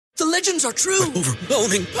The legends are true.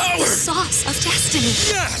 Overwhelming power. The sauce of destiny.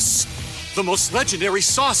 Yes! The most legendary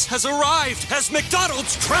sauce has arrived as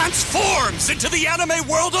McDonald's transforms into the anime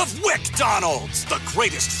world of WickDonald's. The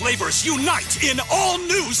greatest flavors unite in all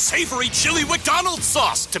new savory chili McDonald's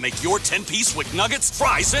sauce to make your 10-piece Wick Nuggets,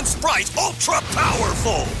 fries, and Sprite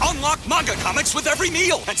ultra-powerful. Unlock manga comics with every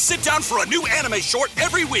meal and sit down for a new anime short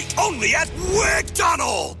every week only at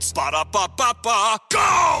WickDonald's. Ba-da-ba-ba-ba,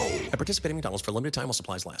 go! At participating McDonald's for a limited time while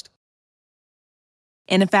supplies last.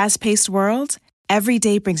 In a fast-paced world, every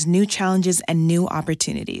day brings new challenges and new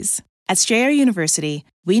opportunities. At Strayer University,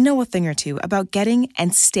 we know a thing or two about getting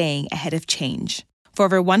and staying ahead of change. For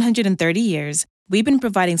over 130 years, we've been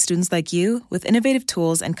providing students like you with innovative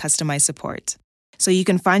tools and customized support, so you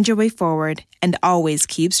can find your way forward and always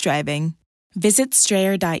keep striving. Visit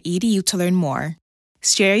strayer.edu to learn more.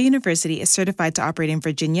 Strayer University is certified to operate in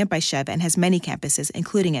Virginia by Chev and has many campuses,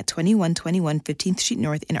 including at 2121 15th Street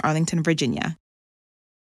North in Arlington, Virginia.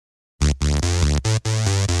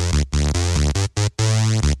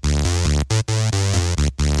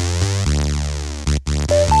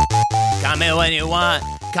 Call me when you want,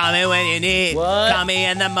 call me when you need. What? Call me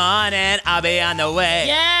in the morning, I'll be on the way.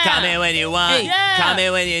 Yeah. Call me when you want, call me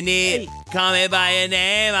when you need. Hey. Call me by your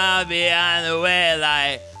name, I'll be on the way.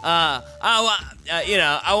 Like, I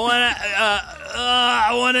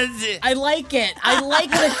like it. I like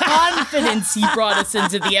the confidence he brought us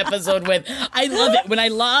into the episode with. I love it. When I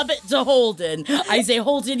lob it to Holden, I say,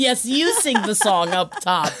 Holden, yes, you sing the song up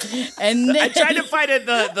top. And then I tried to find it.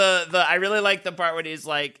 I really like the part when he's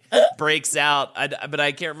like breaks out, but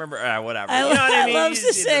I can't remember. Whatever. You know what I mean? I love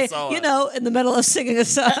to say, in the middle of singing a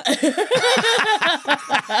song.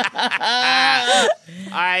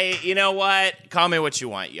 You know what? Call me what you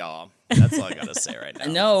want, y'all. That's all I gotta say right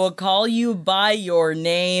now. No, I'll call you by your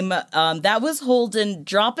name. That was Holden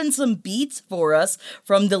dropping some beats for us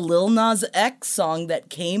from the Lil Nas X song that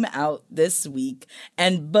came out this week.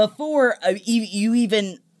 And before you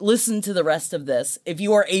even listen to the rest of this, if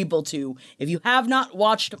you are able to, if you have not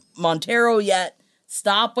watched Montero yet,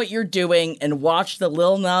 stop what you're doing and watch the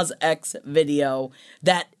Lil Nas X video.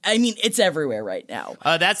 It's everywhere right now.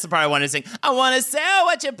 That's the part I want to sing. I want to sell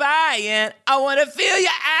what you're buying. I want to feel your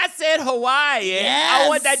ass in Hawaii. Yes. I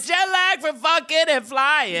want that jet lag for fucking and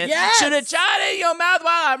flying. Yes. Should have tried in your mouth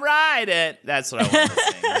while I'm riding. That's what I want to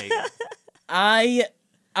sing. There you go.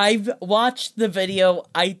 I've watched the video,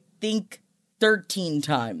 I think, 13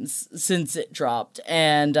 times since it dropped.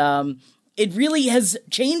 And, it really has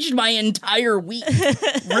changed my entire week.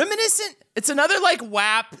 Reminiscent. It's another like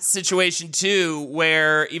WAP situation too,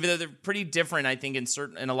 where even though they're pretty different, I think in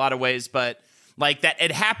a lot of ways, but like that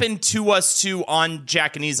it happened to us too on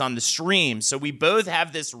Jackanese on the stream. So we both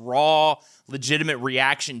have this raw, legitimate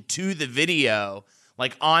reaction to the video,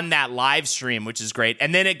 like on that live stream, which is great.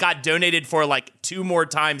 And then it got donated for like 2 more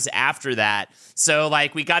times after that. So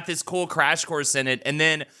like we got this cool crash course in it, and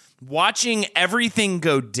then watching everything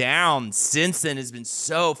go down since then has been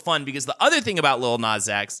so fun, because the other thing about Lil Nas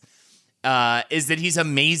X is that he's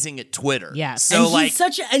amazing at Twitter. Yeah. So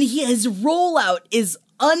and his rollout is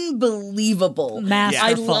unbelievable.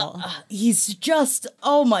 Masterful. He's just,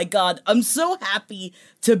 oh my God. I'm so happy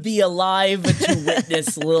to be alive to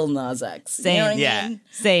witness Lil Nas X. Same. You know what I mean?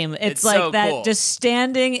 Same. It's like so that, cool. just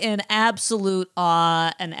standing in absolute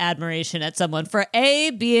awe and admiration at someone for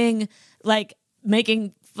A, being like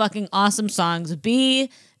making fucking awesome songs, B,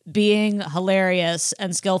 being hilarious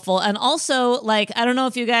and skillful, and also like, I don't know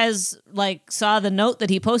if you guys like saw the note that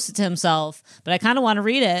he posted to himself, but I kind of want to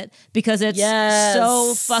read it because it's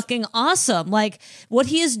so fucking awesome. Like what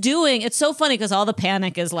he is doing, it's so funny because all the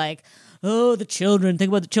panic is like, oh, the children, think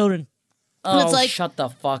about the children. Oh, it's like, shut the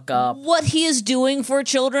fuck up. What he is doing for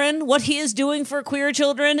children, what he is doing for queer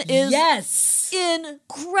children is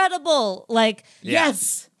incredible. Like,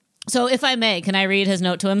 yes. So if I may, can I read his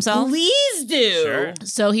note to himself? Please do. Sure.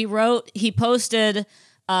 So he posted,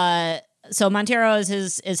 so Montero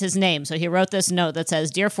is his name. So he wrote this note that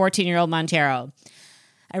says, "Dear 14-year-old Montero,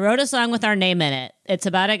 I wrote a song with our name in it. It's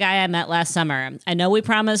about a guy I met last summer. I know we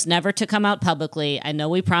promised never to come out publicly. I know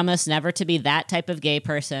we promised never to be that type of gay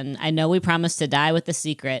person. I know we promised to die with the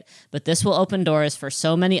secret, but this will open doors for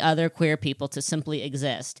so many other queer people to simply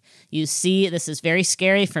exist. You see, this is very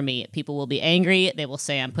scary for me. People will be angry. They will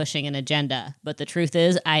say I'm pushing an agenda. But the truth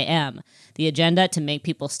is, I am. The agenda to make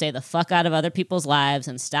people stay the fuck out of other people's lives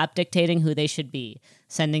and stop dictating who they should be.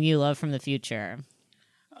 Sending you love from the future."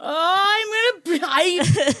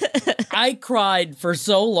 I cried for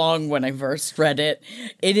so long when I first read it.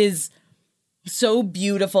 It is so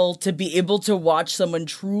beautiful to be able to watch someone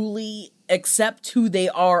truly accept who they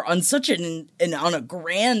are on such on a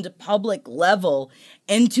grand public level,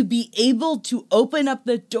 and to be able to open up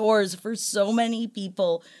the doors for so many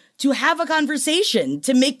people to have a conversation,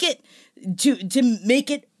 to make it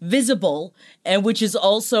visible, and which is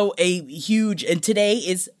also a huge, and today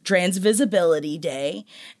is Trans Visibility Day,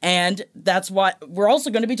 and that's why we're also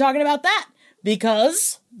going to be talking about that,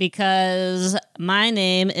 because my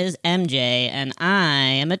name is MJ and I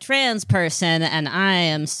am a trans person, and I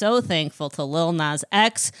am so thankful to Lil Nas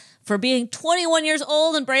X for being 21 years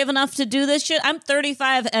old and brave enough to do this shit. I'm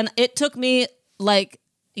 35 and it took me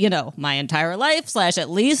my entire life / at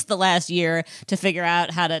least the last year to figure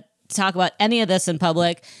out how to talk about any of this in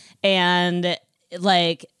public. And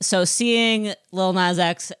so seeing Lil Nas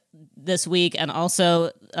X this week, and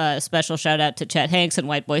also a special shout out to Chet Hanks and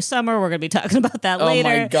White Boy Summer. We're going to be talking about that later.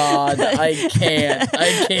 Oh my God, I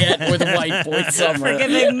can't with White Boy Summer. For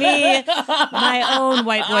giving me my own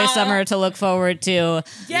White Boy Summer to look forward to. Yeah!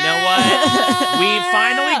 You know what? We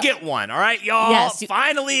finally get one, all right, y'all? Yes.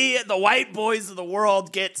 Finally, the white boys of the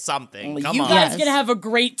world get something. Come you on. guys going to have a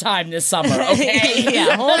great time this summer, okay?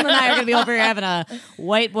 Yeah, Holden and I are going to be over here having a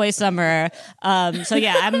White Boy Summer. So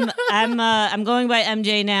yeah, I'm going by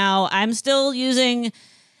MJ now. I'm still using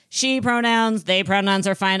she pronouns. They pronouns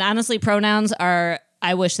are fine. Honestly, pronouns are,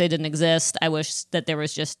 I wish they didn't exist. I wish that there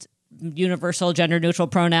was just universal gender neutral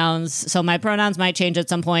pronouns. So my pronouns might change at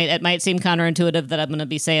some point. It might seem counterintuitive that I'm going to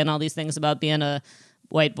be saying all these things about being a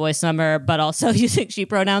White Boy Summer, but also using she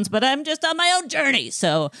pronouns, but I'm just on my own journey.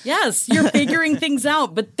 So yes, you're figuring things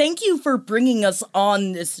out, but thank you for bringing us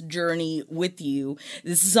on this journey with you.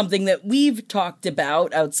 This is something that we've talked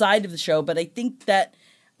about outside of the show, but I think that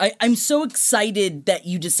I'm so excited that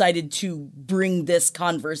you decided to bring this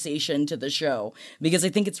conversation to the show, because I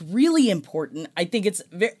think it's really important. I think it's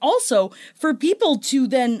also for people to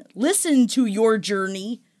then listen to your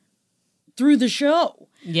journey through the show,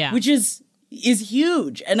 which is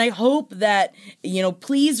huge. And I hope that,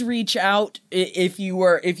 please reach out if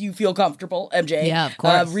you feel comfortable, MJ. Yeah, of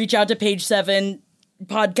course. Reach out to Page 7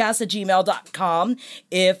 podcast@gmail.com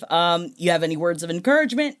if you have any words of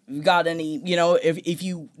encouragement, you got any, if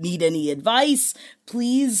you need any advice,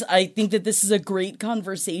 please. I think that this is a great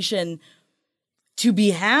conversation to be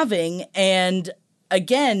having, and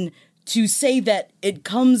again, to say that it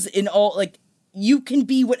comes in all, you can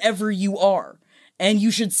be whatever you are, and you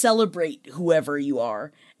should celebrate whoever you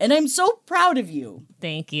are. And I'm so proud of you.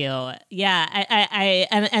 Thank you. Yeah,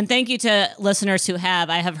 and thank you to listeners who have.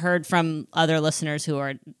 I have heard from other listeners who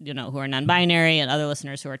are, who are non-binary, and other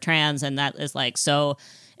listeners who are trans, and that is so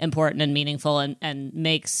important and meaningful, and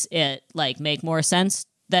makes it make more sense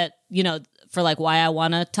that, for why I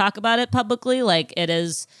want to talk about it publicly. It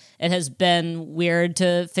has been weird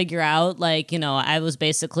to figure out. I was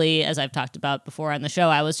basically, as I've talked about before on the show,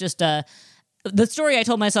 I was just the story I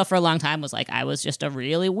told myself for a long time was I was just a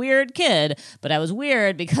really weird kid, but I was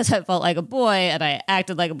weird because I felt like a boy, and I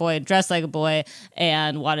acted like a boy and dressed like a boy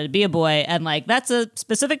and wanted to be a boy. And that's a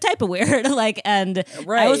specific type of weird. And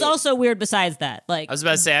right. I was also weird besides that. I was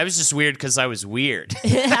about to say, I was just weird because I was weird.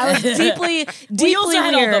 I was deeply we also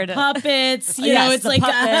had weird. all the puppets. It's the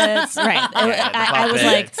puppets. Right. I was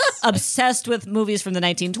puppets. obsessed with movies from the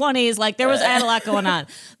 1920s. I had a lot going on.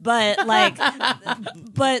 But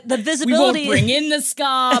but the visibility. We won't bring in the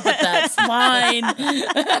ska, but that's fine.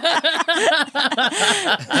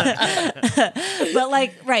 But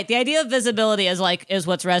right, the idea of visibility is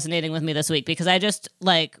what's resonating with me this week, because I just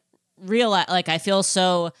realize I feel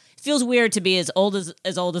so. It feels weird to be as old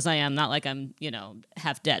as I am. Not like I'm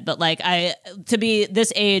half dead, but to be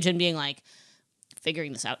this age and being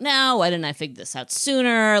figuring this out now. Why didn't I figure this out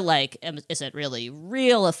sooner? Is it really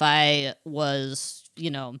real if I was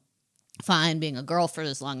fine being a girl for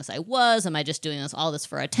as long as I was? Am I just doing all this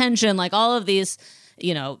for attention? All of these,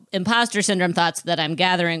 imposter syndrome thoughts that I'm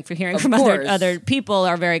gathering for hearing from other people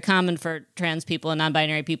are very common for trans people and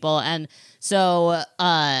non-binary people. And so,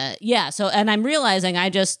 and I'm realizing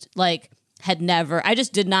I just I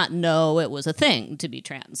just did not know it was a thing to be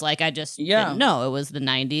trans. I just didn't know. It was the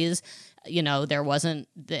 90s. There wasn't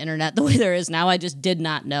the internet the way there is now. I just did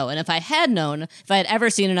not know. And if I had known, if I had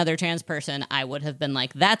ever seen another trans person, I would have been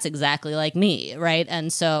that's exactly like me, right?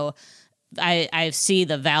 And so I see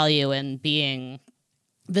the value in being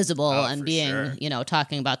visible and being,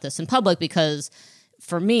 talking about this in public, because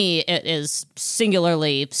for me, it is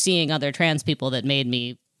singularly seeing other trans people that made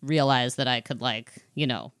me realize that I could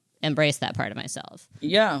embrace that part of myself.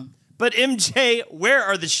 Yeah. But MJ, where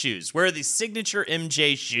are the shoes? Where are the signature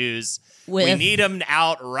MJ shoes? We need them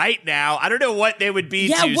out right now. I don't know what they would be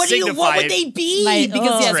to signify. What would they be?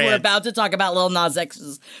 Because yes, we're about to talk about Lil Nas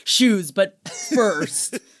X's shoes, but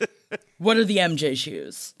first, What are the MJ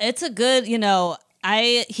shoes? It's a good,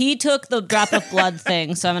 he took the drop of blood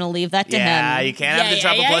thing, so I'm going to leave that to him. Yeah, you can't have the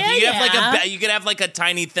drop of blood. You could have like a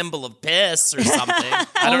tiny thimble of piss or something.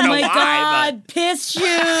 I don't know why, God, piss shoes.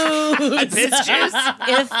 but piss juice.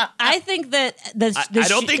 I think that I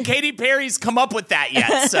don't think Katy Perry's come up with that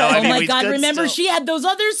yet. So I mean, my God, remember still... she had those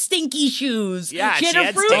other stinky shoes. Yeah, she had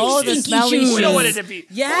her fruity stinky stinky shoes. We don't want it to be.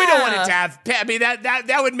 Yeah. We don't want it to have. I mean,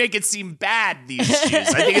 that would make it seem bad. These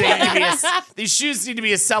shoes. I think these shoes need to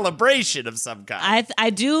be a celebration of some kind.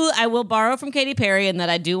 I will borrow from Katy Perry in that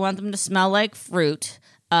I do want them to smell like fruit.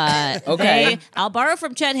 Okay. I'll borrow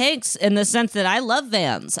from Chet Hanks in the sense that I love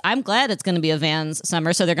Vans. I'm glad it's going to be a Vans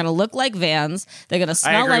summer, so they're going to look like Vans. They're going to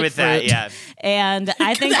smell like fruit. I agree with that. Yeah. And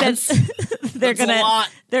I think that they're going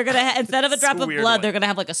to instead of a drop of blood, they're going to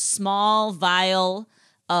have like a small vial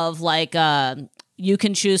of like you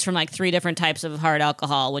can choose from like 3 different types of hard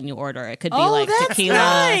alcohol when you order. It could be like tequila,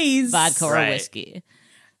 nice. vodka, or whiskey.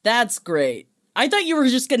 That's great. I thought you were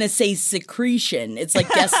just going to say secretion. It's like,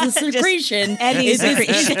 guess the secretion. Any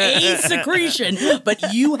secretion. A secretion,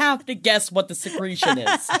 but you have to guess what the secretion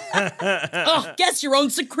is. Guess your own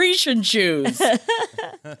secretion shoes.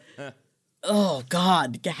 Oh,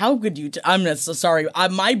 God. How could you? I'm so sorry.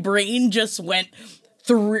 My brain just went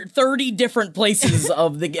 30 different places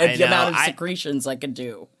of the amount of secretions I could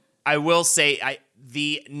do. I will say,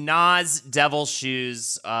 the Nas Devil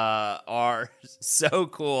shoes are so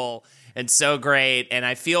cool and so great. And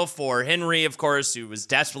I feel for Henry, of course, who was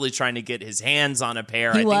desperately trying to get his hands on a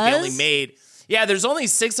pair. They only made... Yeah, there's only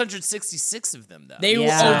 666 of them, though. They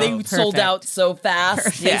sold out so fast.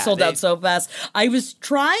 Perfect. They sold out so fast. I was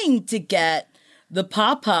trying to get the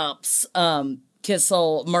Pop-Pops,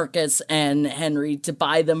 Kissel, Marcus, and Henry to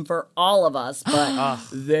buy them for all of us, but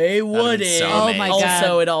they wouldn't. So my God.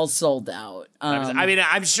 Also, it all sold out. I mean,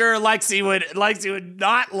 I'm sure Lexi would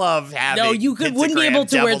not love having. No, you wouldn't be able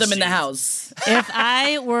to wear them in the house. If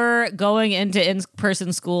I were going into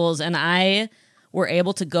in-person schools and I were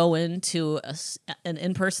able to go into an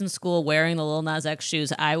in-person school wearing the Lil Nas X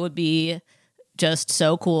shoes, I would be just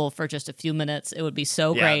so cool for just a few minutes. It would be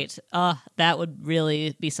so great. That would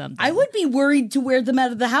really be something. I would be worried to wear them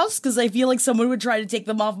out of the house because I feel like someone would try to take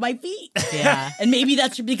them off my feet. Yeah. And maybe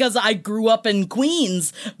that's because I grew up in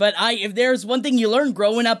Queens. But if there's one thing you learn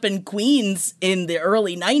growing up in Queens in the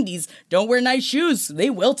early 90s, don't wear nice shoes. They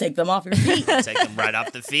will take them off your feet. Take them right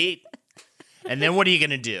off the feet. And then what are you going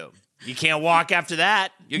to do? You can't walk after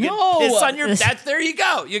that. You get piss on your... There you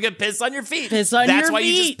go. You get piss on your feet. Piss on your feet. That's why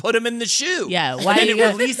you just put them in the shoe. Yeah. Why do you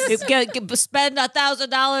spend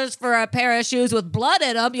 $1,000 for a pair of shoes with blood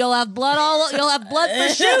in them? You'll have blood for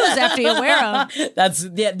shoes after you wear them.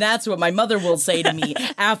 That's what my mother will say to me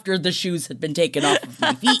after the shoes had been taken off of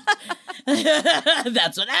my feet.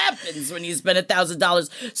 That's what happens when you spend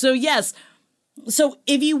 $1,000. So yes. So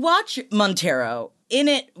if you watch Montero, in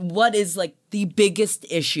it, what is like the biggest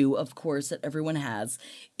issue, of course, that everyone has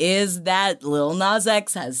is that Lil Nas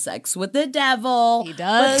X has sex with the devil. He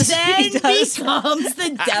does. But then becomes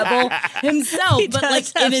the devil himself, but like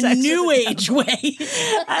in a new age way.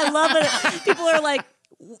 I love it. People are like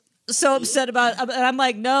so upset about it. And I'm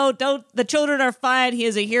like, no, don't. The children are fine. He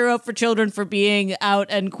is a hero for children for being out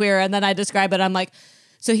and queer. And then I describe it. I'm like,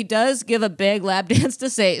 so he does give a big lap dance to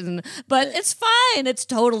Satan, but it's fine. It's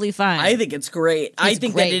totally fine. I think it's great. I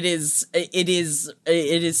think that it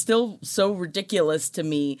is still so ridiculous to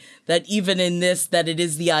me that even in this, that it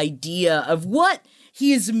is the idea of what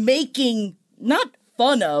he is making, not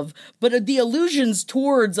fun of, but the allusions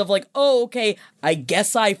towards of like, oh, okay, I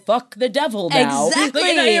guess I fuck the devil now. Exactly.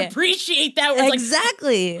 Like, and I appreciate that. Where it's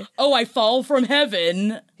exactly. Like, oh, I fall from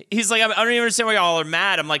heaven. He's like, I don't even understand why y'all are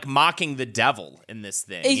mad. I'm like mocking the devil in this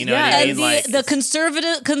thing. You know what I mean? The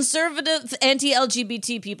conservative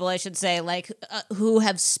anti-LGBT people, I should say, like who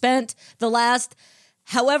have spent the last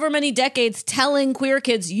however many decades telling queer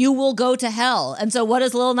kids, you will go to hell. And so what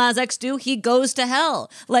does Lil Nas X do? He goes to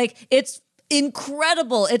hell. Like, it's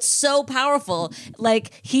incredible. It's so powerful.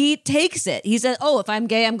 Like, he takes it. He said, oh, if I'm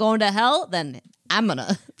gay, I'm going to hell, then I'm going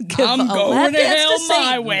to going to hell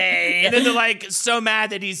my way. And then they're like so mad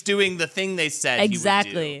that he's doing the thing they said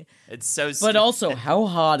exactly. he would do. It's so stupid. But also, how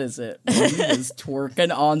hot is it when he was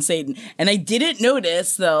twerking on Satan? And I didn't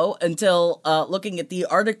notice, though, until looking at the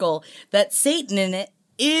article, that Satan in it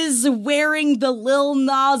is wearing the Lil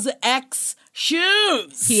Nas X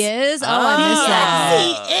shoes. He is? Oh, I missed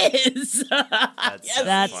that. Yes, he is.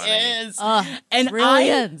 That's he is. And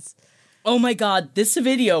brilliant. Oh my God, this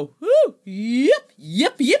video. Woo, yep.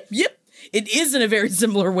 It is in a very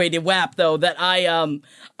similar way to WAP, though, that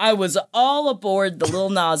I was all aboard the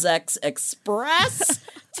Lil Nas X Express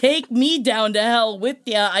take me down to hell with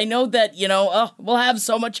ya. I know that, we'll have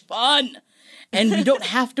so much fun. And we don't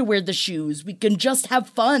have to wear the shoes. We can just have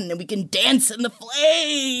fun and we can dance in the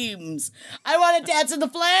flames. I want to dance in the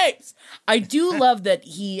flames. I do love that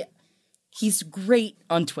he's great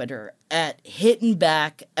on Twitter at hitting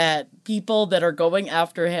back at people that are going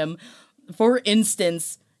after him. For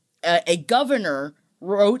instance, a governor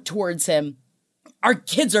wrote towards him, "Our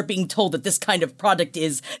kids are being told that this kind of product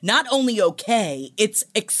is not only okay, it's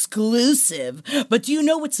exclusive. But do you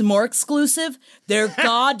know what's more exclusive? Their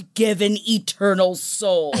God-given eternal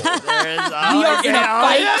soul. We are in a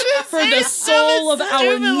fight for the soul of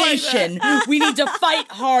our nation. We need to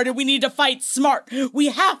fight hard and we need to fight smart. We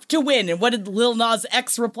have to win." And what did Lil Nas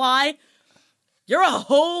X reply? "You're a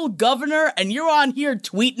whole governor and you're on here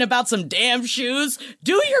tweeting about some damn shoes.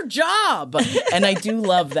 Do your job." And I do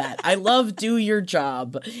love that. I love do your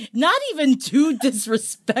job. Not even too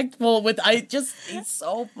disrespectful it's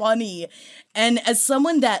so funny. And as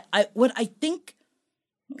someone that one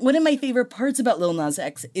of my favorite parts about Lil Nas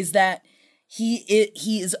X is that he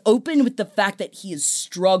is open with the fact that he has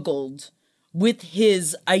struggled with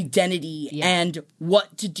his identity and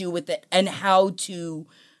what to do with it and how to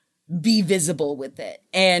be visible with it.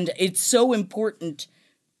 And it's so important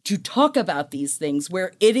to talk about these things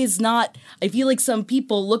where it is not, I feel like some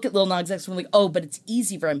people look at Lil Nas X and are like, oh, but it's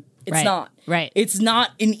easy for him. It's not. Right. It's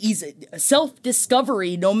not an easy,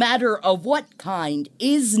 self-discovery, no matter of what kind,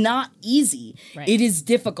 is not easy. Right. It is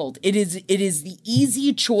difficult. It is the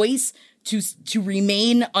easy choice to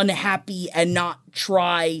remain unhappy and not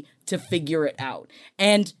try to figure it out.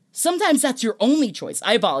 And sometimes that's your only choice.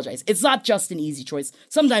 I apologize. It's not just an easy choice.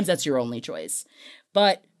 Sometimes that's your only choice.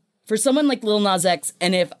 But for someone like Lil Nas X,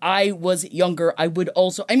 and if I was younger, I would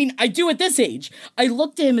also, I do at this age, I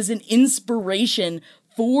look to him as an inspiration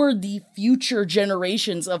for the future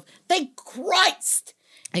generations of, thank Christ.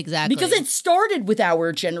 Exactly. Because it started with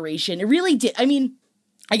our generation. It really did.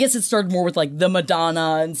 I guess it started more with like the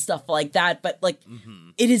Madonna and stuff like that. But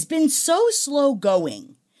it has been so slow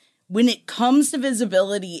going when it comes to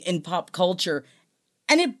visibility in pop culture,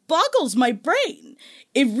 and it boggles my brain.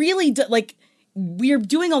 It really does. Like, we're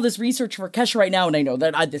doing all this research for Kesha right now, and I know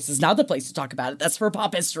that this is not the place to talk about it. That's for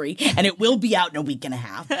pop history, and it will be out in a week and a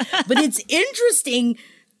half. But it's interesting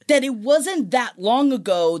that it wasn't that long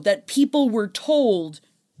ago that people were told,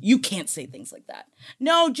 you can't say things like that.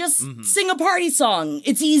 No, just sing a party song.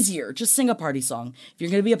 It's easier. Just sing a party song. If you're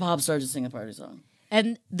going to be a pop star, just sing a party song.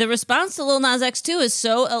 And the response to Lil Nas X too is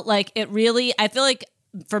so it really, I feel like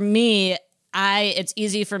for me, it's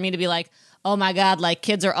easy for me to be like, oh my God, like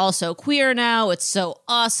kids are all so queer now. It's so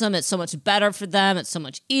awesome. It's so much better for them. It's so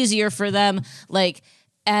much easier for them. Like,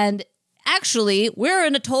 and actually we're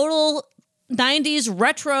in a total 90s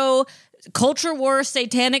retro culture war,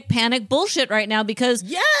 satanic panic bullshit right now because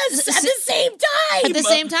yes, at the same time. At the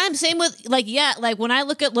same time, same with like when I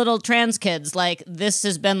look at little trans kids, like this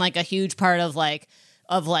has been like a huge part of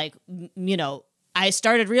I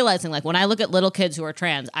started realizing like when I look at little kids who are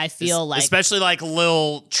trans, I feel like especially like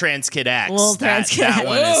Lil Trans Kid X. Lil Trans Kid. That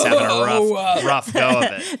one is having a rough go of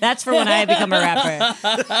it. That's for when I become a rapper.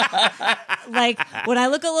 Like when I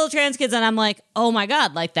look at Lil Trans Kids and I'm like, oh my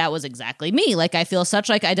God, like that was exactly me. Like I feel such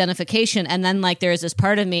like identification, and then like there's this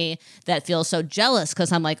part of me that feels so jealous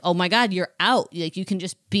because I'm like, oh my God, you're out. Like you can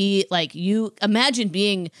just be like, you imagine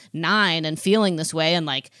being 9 and feeling this way and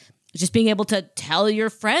like just being able to tell your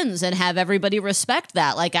friends and have everybody respect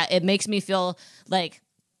that. Like it makes me feel like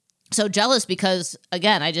so jealous because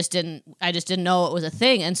again, I just didn't know it was a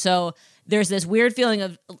thing. And so there's this weird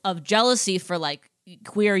feeling of jealousy for like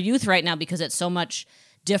queer youth right now because it's so much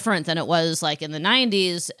different than it was like in the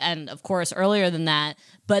 90s and of course earlier than that.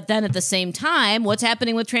 But then at the same time, what's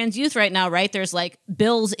happening with trans youth right now, right? There's like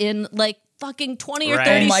bills in like fucking 20 or 30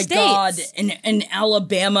 Oh my states. God, in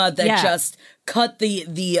Alabama that just cut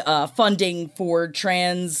the funding for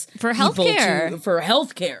trans for healthcare. For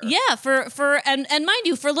healthcare. Yeah, for and mind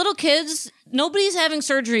you, for little kids, nobody's having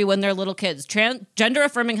surgery when they're little kids. Gender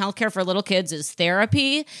affirming healthcare for little kids is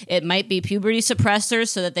therapy. It might be puberty suppressors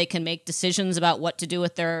so that they can make decisions about what to do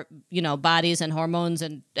with their, bodies and hormones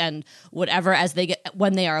and whatever as they get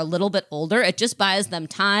when they are a little bit older. It just buys them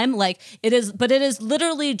time. Like it is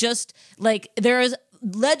literally just like there is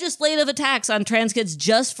legislative attacks on trans kids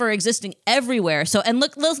just for existing everywhere. So, and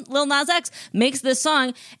look, Lil Nas X makes this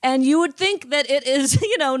song, and you would think that it is,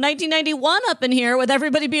 1991 up in here with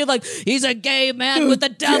everybody being like, he's a gay man with the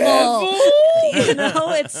devil.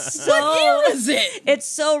 It's so. What year is it? It's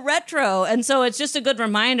so retro, and so it's just a good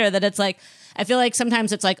reminder that it's like. I feel like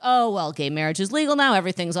sometimes it's like, oh, well, gay marriage is legal now.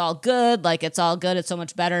 Everything's all good. Like, it's all good. It's so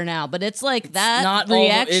much better now. But it's like that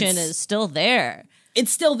reaction is still there.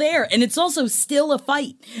 it's still there, and it's also still a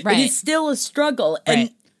fight. Right. It is still a struggle,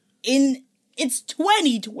 and it's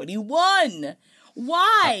 2021.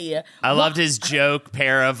 Why? I loved his joke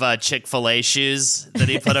pair of Chick-fil-A shoes that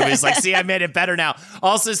he put up. He's like, see, I made it better now.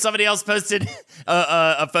 Also, somebody else posted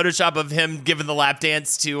a Photoshop of him giving the lap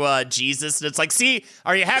dance to Jesus. And it's like, see,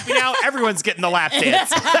 are you happy now? Everyone's getting the lap dance.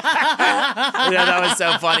 That was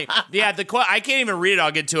so funny. Yeah, the quote, I can't even read it.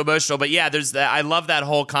 I'll get too emotional. But yeah, there's that. I love that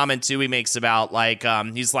whole comment, too, he makes about, like,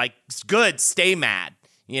 he's like, good, stay mad.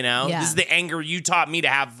 You know, Yeah. This is the anger you taught me to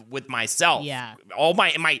have with myself. Yeah. All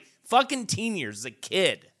my fucking teen years as a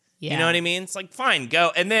kid. Yeah. You know what I mean? It's like, fine,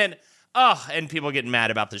 go. And then, and people getting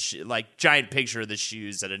mad about the like giant picture of the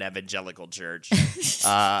shoes at an evangelical church.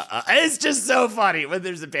 It's just so funny when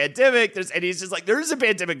there's a pandemic. And he's just like, there's a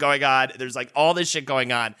pandemic going on. There's like all this shit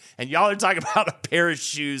going on, and y'all are talking about a pair of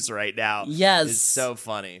shoes right now. Yes. It's so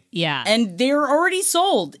funny. Yeah. And they're already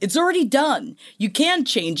sold. It's already done. You can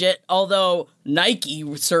change it, although Nike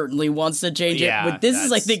certainly wants to change Yeah, it. But this is,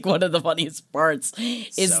 I that's- think, one of the funniest parts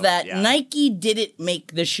is So, that yeah. Nike didn't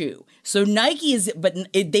make the shoe. So Nike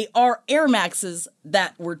they are Air Maxes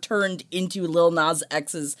that were turned into Lil Nas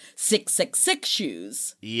X's 666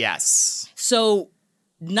 shoes. Yes. So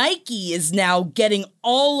Nike is now getting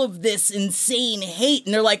all of this insane hate,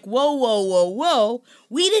 and they're like, whoa, whoa, whoa, whoa.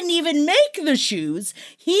 We didn't even make the shoes.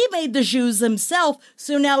 He made the shoes himself.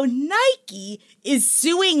 So now Nike is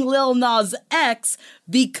suing Lil Nas X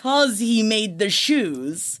because he made the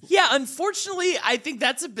shoes. Yeah, unfortunately, I think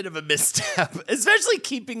that's a bit of a misstep, especially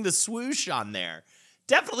keeping the swoosh on there.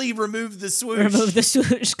 Definitely remove the swoosh. Remove the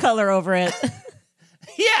swoosh color over it.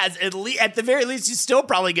 Yeah, at the very least, you still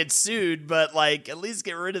probably get sued, but like at least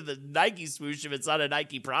get rid of the Nike swoosh if it's not a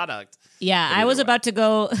Nike product. Yeah, But I was either way. about to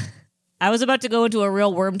go. I was about to go into a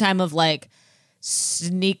real worm time of like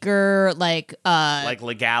sneaker, like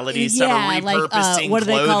Legality, some are like repurposing what do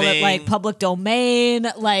they call it? clothing. Like public domain,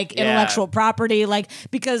 like Yeah. intellectual property, like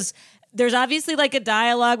because there's obviously like a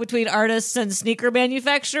dialogue between artists and sneaker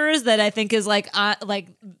manufacturers that I think is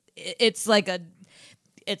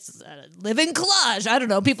it's a living collage. I don't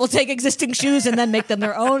know. People take existing shoes and then make them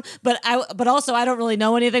their own. But also I don't really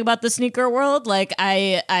know anything about the sneaker world. Like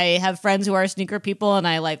I have friends who are sneaker people and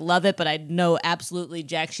I like love it, but I know absolutely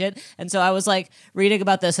jack shit. And so I was like reading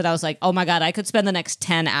about this and I was like, oh my God, I could spend the next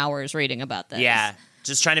 10 hours reading about this. Yeah,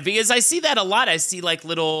 just trying to because I see that a lot. I see like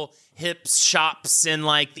little hip shops in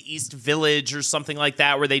like the East Village or something like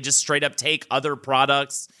that where they just straight up take other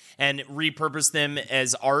products and repurpose them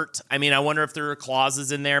as art. I mean, I wonder if there are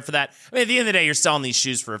clauses in there for that. I mean, at the end of the day, you're selling these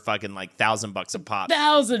shoes for fucking like $1,000 a pop.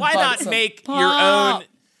 Why not make your own?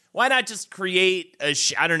 Why not just create a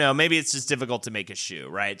shoe? I don't know. Maybe it's just difficult to make a shoe,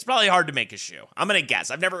 right? It's probably hard to make a shoe. I'm going to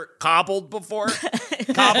guess. I've never cobbled before.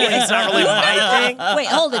 Cobbling's not really my thing. Wait,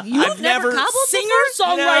 Holden, you've never cobbled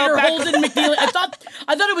Singer-songwriter No, back- Holden McNeely. I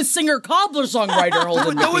thought it was singer-cobbler-songwriter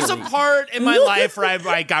Holden McNeely. There was a part in my life where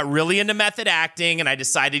I got really into method acting, and I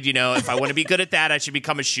decided, if I want to be good at that, I should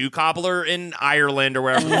become a shoe cobbler in Ireland or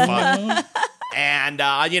wherever the fuck. And,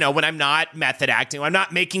 when I'm not method acting, I'm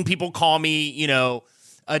not making people call me,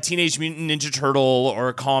 a Teenage Mutant Ninja Turtle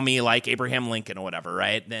or call me like Abraham Lincoln or whatever,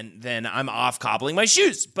 right? Then I'm off cobbling my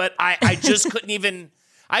shoes. But I just couldn't even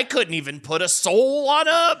put a sole on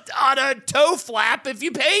a toe flap if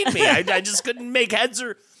you paid me. I just couldn't make heads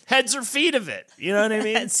or feet of it. You know what I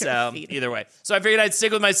mean? So either way. So I figured I'd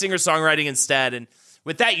stick with my singer-songwriting instead. And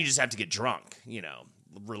with that, you just have to get drunk,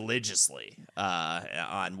 religiously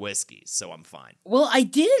on whiskey. So I'm fine. Well, I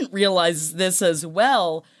didn't realize this as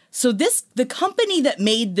well. So the company that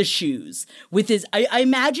made the shoes with I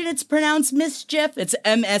imagine it's pronounced Mischief. It's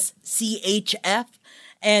MSCHF.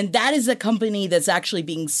 And that is a company that's actually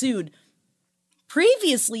being sued.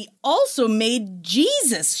 Previously also made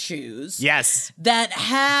Jesus shoes. Yes. That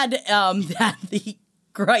had the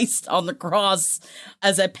Christ on the cross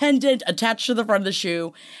as a pendant attached to the front of the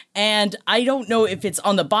shoe. And I don't know if it's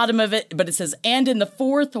on the bottom of it, but it says, and in the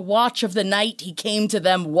fourth watch of the night, he came to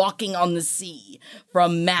them walking on the sea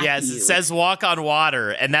from Matthew. Yes, it says walk on water,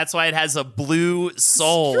 and that's why it has a blue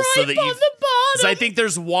sole. Stripe on the bottom. 'Cause I think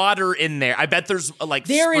there's water in there. I bet there's There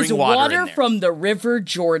spring is water water in there. from the River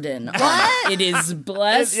Jordan. What? It is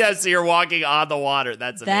blessed. Yeah, so you're walking on the water.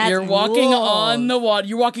 That's amazing. You're walking on the water.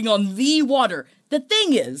 You're walking on the water. The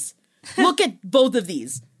thing is, look at both of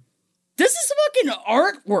these. This is fucking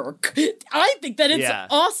artwork. I think that it's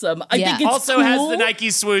awesome. I think it's also cool. has the Nike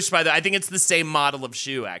swoosh, by the way. I think it's the same model of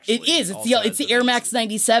shoe, actually. It is. Also has It's the Air Max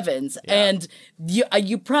 97s, Yeah. and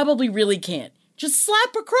you probably really can't just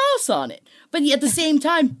slap a cross on it. But at the same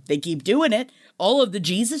time, they keep doing it. All of the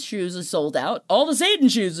Jesus shoes are sold out. All the Satan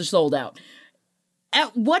shoes are sold out.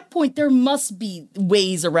 at what point there must be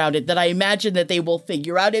ways around it that I imagine that they will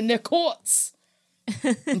figure out in their courts.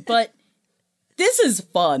 But this is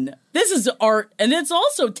fun. This is art, and it's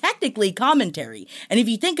also technically commentary. And if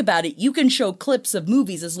you think about it, you can show clips of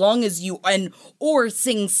movies as long as you or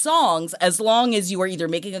sing songs as long as you are either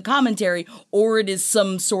making a commentary or it is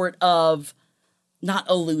some sort of not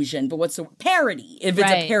illusion, but what's the parody? If it's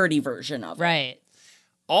a parody version of it. Right.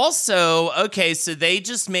 Also, okay, so they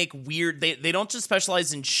just make weird, they don't just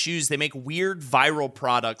specialize in shoes, they make weird viral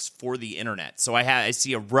products for the internet. So I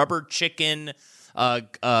see a rubber chicken,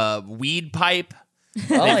 weed pipe.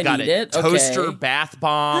 They've got a toaster bath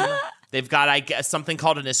bomb. They've got, I guess, something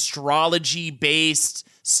called an astrology-based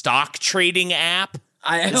stock trading app.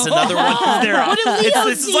 It's another one of their.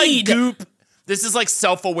 This is like Goop. This is like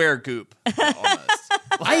self-aware Goop. Almost.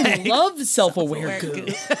 I love self-aware Goop.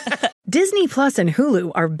 Disney Plus and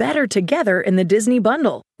Hulu are better together in the Disney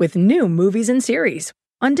Bundle with new movies and series.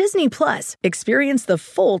 On Disney Plus, experience the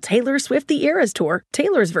full Taylor Swift The Eras Tour,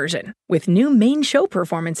 Taylor's version, with new main show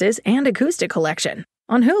performances and acoustic collection.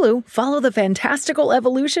 On Hulu, follow the fantastical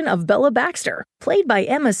evolution of Bella Baxter, played by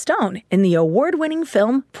Emma Stone in the award-winning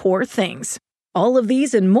film Poor Things. All of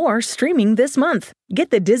these and more streaming this month. Get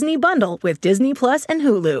the Disney Bundle with Disney Plus and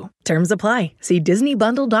Hulu. Terms apply. See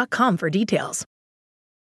DisneyBundle.com for details.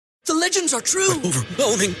 The legends are true.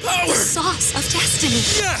 Overwhelming power! The sauce of destiny.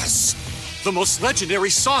 Yes! The most legendary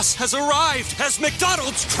sauce has arrived as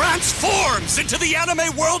McDonald's transforms into the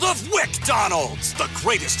anime world of WickDonald's. The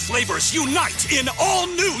greatest flavors unite in all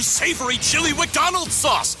new savory chili McDonald's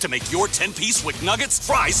sauce to make your 10-piece Wick Nuggets,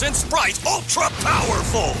 fries, and Sprite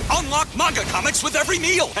ultra-powerful. Unlock manga comics with every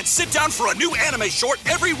meal and sit down for a new anime short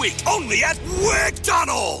every week only at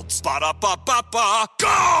WickDonald's. Ba-da-ba-ba-ba,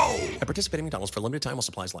 go! At participating McDonald's for a limited time while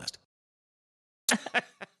supplies last.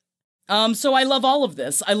 So I love all of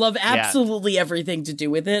this. I love absolutely everything to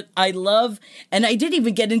do with it. And I did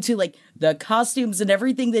even get into like the costumes and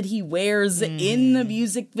everything that he wears in the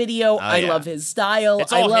music video. I love his style.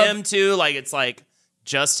 It's all him too. Like it's like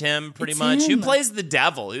just him pretty much. Who plays the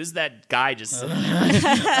devil? Who's that guy just sitting there?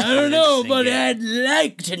 I don't know, but I'd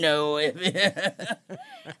like to know.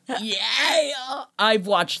 Yeah. I've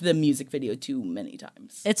watched the music video too many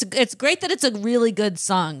times. It's great that it's a really good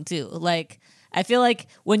song too. Like I feel like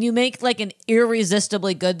when you make like an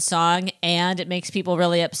irresistibly good song and it makes people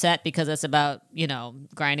really upset because it's about,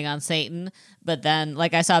 grinding on Satan. But then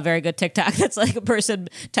like I saw a very good TikTok that's like a person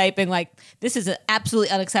typing like, this is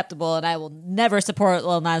absolutely unacceptable and I will never support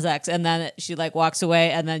Lil Nas X. And then she like walks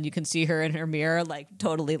away and then you can see her in her mirror like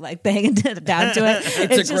totally like banging down to it.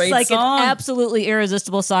 It's a just great like song. an absolutely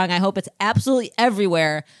irresistible song. I hope it's absolutely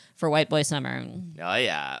everywhere for White Boy Summer. Oh,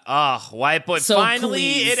 yeah. Oh, White Boy. So finally,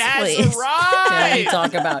 it has Can I arrived.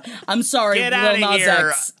 talk about? I'm sorry, Get Lil outta Nas here,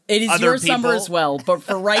 X. It is other your summer people. as well. But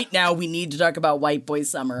for right now, we need to talk about White Boy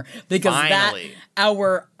Summer because Finally.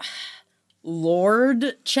 our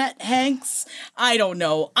Lord Chet Hanks. I don't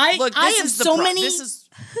know. I have so many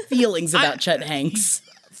feelings about Chet Hanks.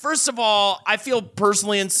 First of all, I feel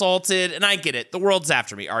personally insulted, and I get it. The world's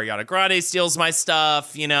after me. Ariana Grande steals my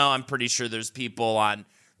stuff. I'm pretty sure there's people on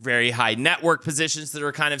very high network positions that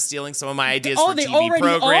are kind of stealing some of my ideas for TV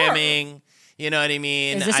programming. You know what I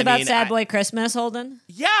mean? Is this about Sad Boy Christmas, Holden?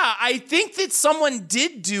 Yeah, I think that someone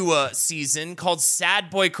did do a season called Sad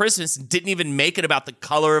Boy Christmas and didn't even make it about the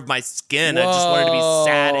color of my skin. Whoa. I just wanted to be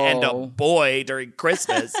sad and a boy during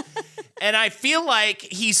Christmas. And I feel like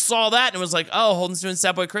he saw that and was like, oh, Holden's doing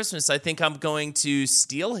Sad Boy Christmas. I think I'm going to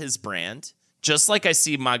steal his brand. Just like I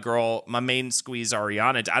see my main squeeze,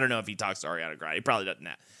 Ariana. I don't know if he talks to Ariana Grande. He probably doesn't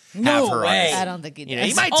have her on his, I don't think he does.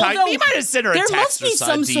 He might talk. He might have sent her a text. There must be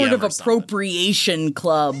some sort of appropriation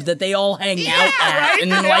club that they all hang out at, right?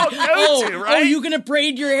 and They like, all go to, right? oh, you gonna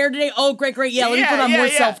braid your hair today? Oh, great. Let me put on more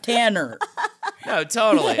self tanner. No,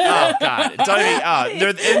 totally. Oh God,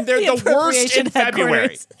 they're the worst in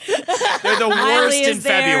February. They're the worst Miley in is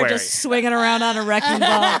there, February. just swinging around on a wrecking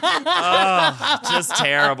ball. Oh, just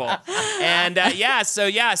terrible. And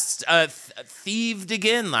thieved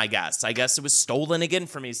again. I guess it was stolen again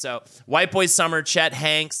from me. So White Boy Summer, Chet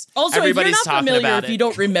Hanks. Also, everybody's if you're not talking familiar, about if it. you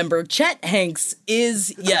don't remember, Chet Hanks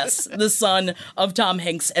is, yes, the son of Tom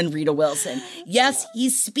Hanks and Rita Wilson. Yes, he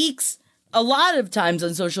speaks a lot of times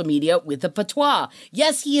on social media with a patois.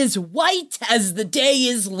 Yes, he is white as the day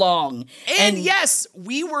is long. And yes,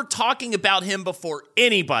 we were talking about him before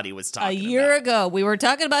anybody was talking A year ago, we were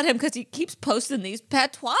talking about him because he keeps posting these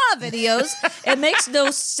patois videos. It makes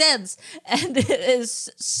no sense. And it is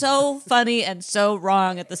so funny and so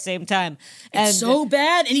wrong at the same time. And It's so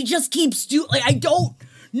bad, and he just keeps I don't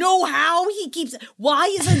know how he keeps. Why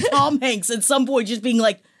isn't Tom Hanks at some point just being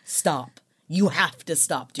like, stop? You have to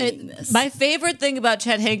stop doing this. My favorite thing about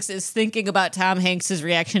Chet Hanks is thinking about Tom Hanks'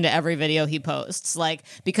 reaction to every video he posts. Like,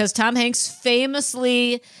 because Tom Hanks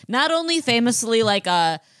not only famously like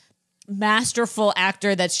a masterful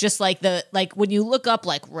actor that's just like when you look up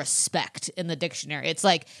like respect in the dictionary, it's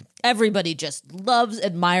like everybody just loves,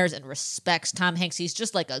 admires, and respects Tom Hanks. He's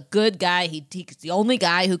just like a good guy. He's the only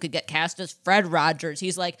guy who could get cast as Fred Rogers.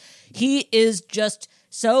 He is just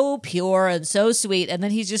so pure and so sweet, and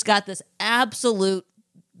then he's just got this absolute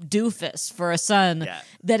doofus for a son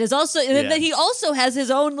that is also that he also has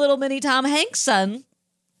his own little mini Tom Hanks son.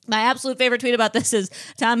 My absolute favorite tweet about this is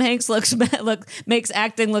Tom Hanks makes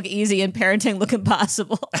acting look easy and parenting look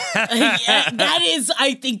impossible. Yeah, that is,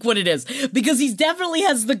 I think, what it is. Because he definitely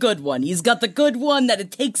has the good one. He's got the good one that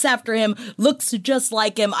it takes after him, looks just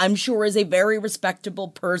like him, I'm sure is a very respectable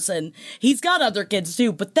person. He's got other kids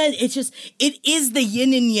too, but then it is the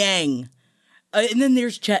yin and yang. And then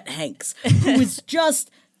there's Chet Hanks, who is just...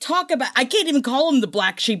 I can't even call him the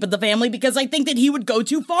black sheep of the family because I think that he would go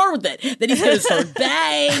too far with it. That he's going to start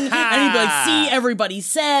bang, and he'd be like, see, everybody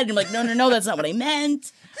said. And I'm like, no, that's not what I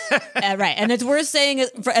meant. Right. And it's worth saying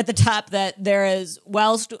at the top that there is,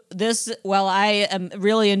 while I am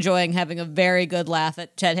really enjoying having a very good laugh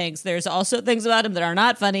at Chet Hanks, there's also things about him that are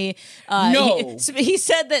not funny. No. He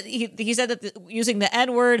said that using the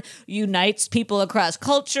N-word unites people across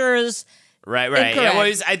cultures. Right. Yeah,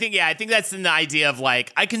 well, I think that's in the idea of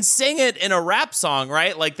like, I can sing it in a rap song,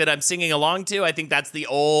 right? Like that I'm singing along to. I think that's the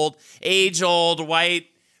age-old white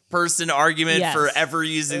person argument for ever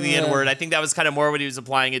using the N-word. I think that was kind of more what he was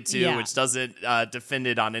applying it to, which doesn't defend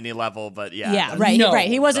it on any level, but right.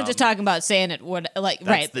 He wasn't just talking about saying it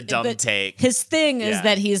that's the dumb take. His thing is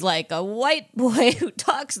that he's like a white boy who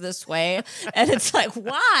talks this way, and it's like,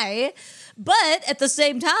 why? But at the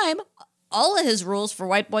same time, all of his rules for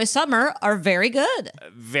White Boy Summer are very good.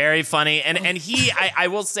 Very funny. And I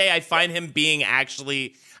will say, I find him being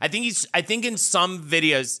actually, I think in some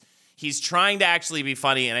videos, he's trying to actually be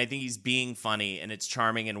funny, and I think he's being funny, and it's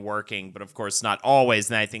charming and working, but of course not always.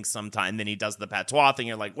 And I think sometimes then he does the patois thing.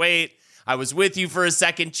 You're like, wait, I was with you for a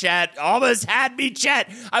second, Chet. Almost had me, Chet.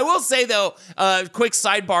 I will say, though, quick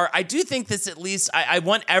sidebar, I do think this at least, I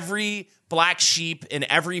want every black sheep in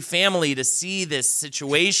every family to see this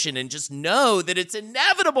situation and just know that it's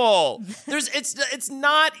inevitable. It's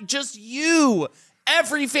not just you.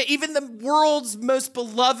 Even the world's most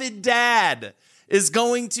beloved dad is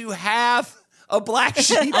going to have a black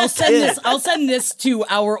sheep. I'll send this to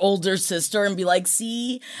our older sister and be like,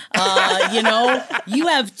 see, you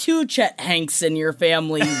have two Chet Hanks in your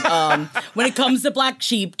family. When it comes to black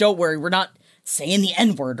sheep, don't worry, we're not saying the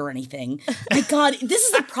N-word or anything. My God, this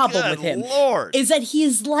is the problem with him. Lord. Is that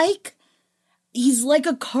he's like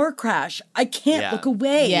a car crash. I can't look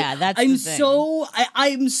away. Yeah, that's I'm the thing.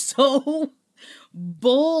 I'm so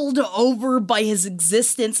bowled over by his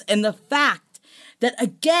existence and the fact that,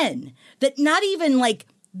 again, that not even like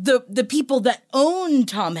the people that own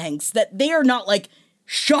Tom Hanks, that they are not like,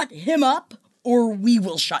 shut him up or we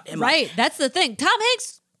will shut him up. Right, that's the thing. Tom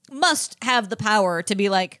Hanks must have the power to be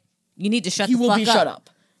like, you need to shut the fuck up. He will be shut up.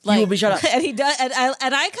 Like, he will be shut up. And he does. And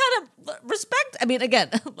I kind of respect, I mean, again,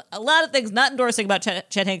 a lot of things not endorsing about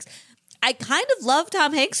Chet Hanks. I kind of love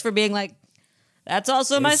Tom Hanks for being like, that's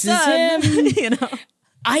also my son.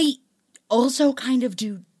 I also kind of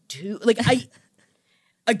do too. Like,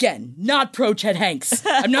 again, not pro Chet Hanks.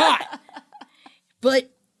 I'm not.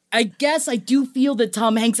 But I guess I do feel that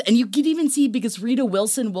Tom Hanks, and you can even see because Rita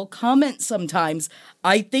Wilson will comment sometimes,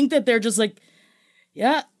 I think that they're just like,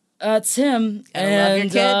 yeah, it's him. Gotta love your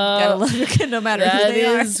kid. Gotta love your kid no matter who they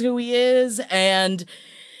are. That is who he is, and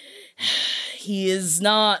he is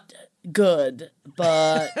not good,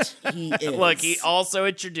 but he is. Look, he also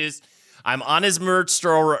introduced, I'm on his merch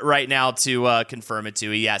store right now to confirm it to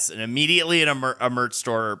you. Yes, and immediately a merch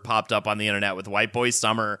store popped up on the internet with White Boy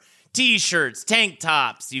Summer T-shirts, tank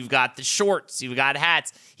tops, you've got the shorts, you've got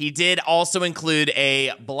hats. He did also include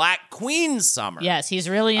a Black Queen Summer. Yes, he's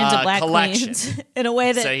really into Black collection. Queens in a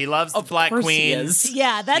way that... So he loves the Black Queens.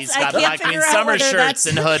 Yeah, that's... He's got I can't Black figure Queen out summer whether shirts that's,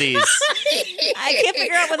 and hoodies. I can't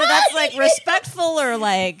figure out whether that's like respectful or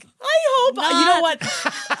like... I hope... not. You know what?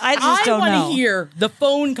 I just don't know. I want to hear the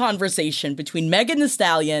phone conversation between Megan Thee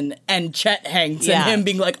Stallion and Chet Hanks and him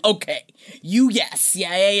being like, okay,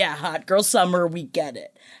 yeah, hot girl summer, we get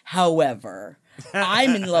it. However...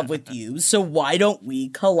 I'm in love with you, so why don't we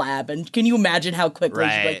collab? And can you imagine how quickly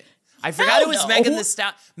she's like, I forgot it was Megan Thee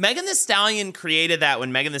Stallion. Megan Thee Stallion created that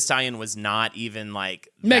when Megan Thee Stallion was not even like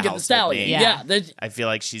Megan Thee household Stallion. name. Yeah. I feel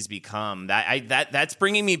like she's become that. That's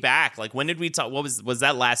bringing me back. Like, when did we talk? What was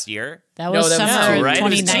that last year? That was No, that was summer two, right? It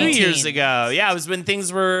was 2019. 2 years ago. Yeah, it was when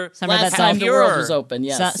things were Summer Last that time the world pure. was open,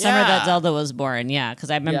 yes. Summer that Yeah. Zelda was born. Yeah,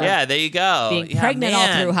 because I remember Yeah, there you go. being Yeah, pregnant all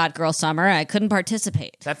man. through Hot Girl Summer. I couldn't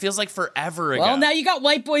participate. That feels like forever ago. Well, now you got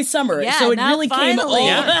White Boy Summer, Yeah, so it now really came finally. all.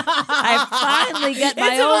 Yeah. I finally get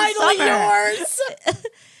my It's own finally summer. yours.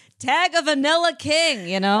 Tag a Vanilla King,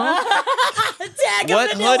 you know? Tag a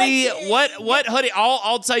What Vanilla hoodie? King. What hoodie?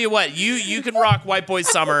 I'll tell you what. You can rock White Boy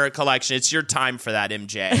Summer collection. It's your time for that,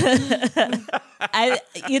 MJ.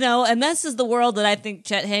 And this is the world that I think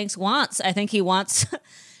Chet Hanks wants. I think he wants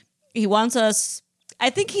us. I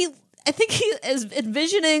think he is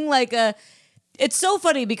envisioning like a. It's so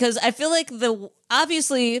funny because I feel like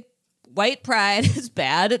obviously white pride is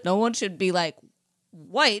bad. No one should be like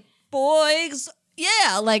white boys.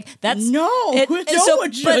 Yeah, like that's No, no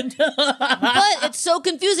one should. but it's so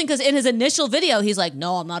confusing because in his initial video, he's like,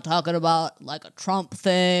 "No, I'm not talking about like a Trump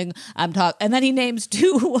thing. I'm talking," and then he names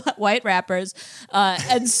 2 white rappers,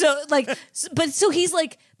 and so like, so he's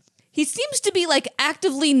like. He seems to be like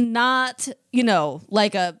actively not,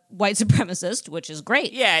 like a white supremacist, which is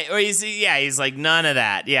great. Yeah, or he's like none of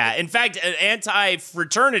that. Yeah, in fact,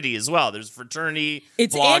 anti-fraternity as well. There's fraternity.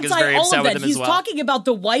 It's blog is anti very all upset of with that. him He's as well. talking about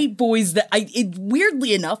the white boys that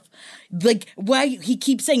weirdly enough, like why he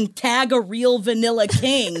keeps saying tag a real Vanilla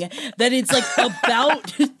King, that it's like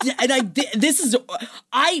about, and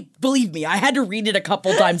believe me, I had to read it a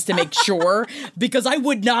couple times to make sure, because I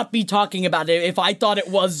would not be talking about it if I thought it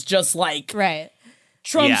was just like Right.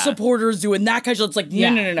 Trump Yeah. supporters doing that kind of shit. It's like,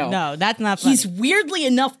 no. No, that's not funny. He's weirdly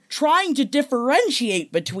enough trying to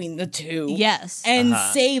differentiate between the two. Yes. And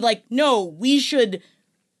say, like, no, we should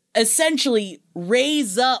essentially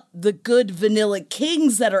raise up the good Vanilla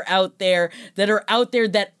Kings that are out there that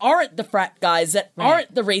aren't the frat guys, that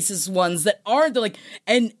aren't the racist ones, that aren't the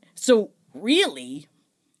and so really,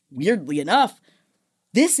 weirdly enough,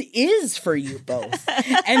 this is for you both.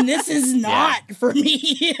 And this is not for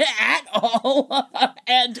me at all.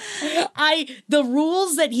 And the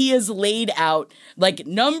rules that he has laid out, like,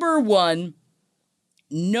 number 1,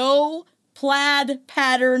 no plaid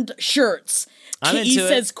patterned shirts. I'm He into it.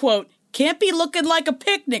 says, quote, "Can't be looking like a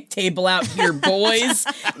picnic table out here, boys.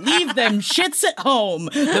 Leave them shits at home.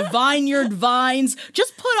 The vineyard vines.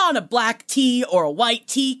 Just put on a black tee or a white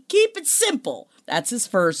tee. Keep it simple." That's his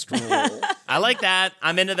first rule. I like that.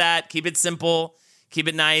 I'm into that. Keep it simple. Keep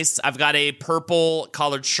it nice. I've got a purple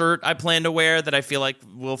collared shirt I plan to wear that I feel like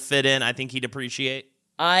will fit in. I think he'd appreciate.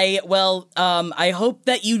 I hope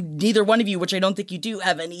that neither one of you, which I don't think you do,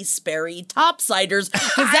 have any Sperry topsiders,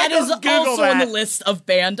 because that is Google also on that. the list of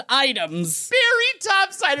banned items. Barry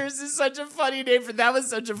Topsiders is such a funny name that was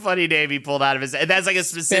such a funny name he pulled out of his. And that's like a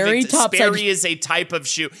specific. Sperry is a type of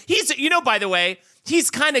shoe. He's, by the way,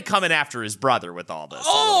 he's kind of coming after his brother with all this.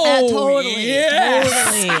 Oh, totally.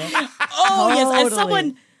 yes. Totally. Oh, yes. As Totally.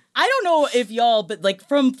 someone, I don't know if y'all, but like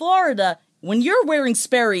from Florida, when you're wearing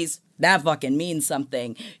Sperry's, that fucking means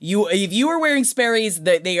something. If you are wearing Sperry's,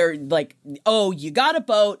 they are like, oh, you got a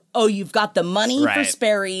boat. Oh, you've got the money Right. for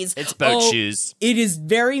Sperry's. It's boat Oh, shoes. It is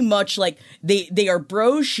very much like they are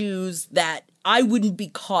bro shoes that I wouldn't be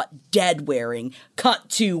caught dead wearing. Cut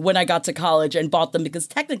to when I got to college and bought them, because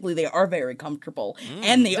technically they are very comfortable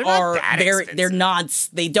and they're not that they're expensive. not,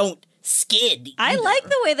 they don't skid. I either. like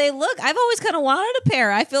the way they look. I've always kind of wanted a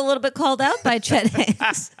pair. I feel a little bit called out by Chet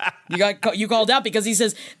Hanks. You called out because he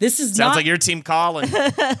says this is Sounds not. like your team Colin.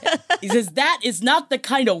 He says that is not the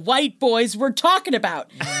kind of white boys we're talking about.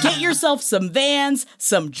 Get yourself some Vans,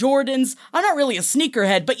 some Jordans. I'm not really a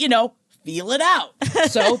sneakerhead, but feel it out.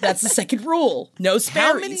 So that's the second rule. No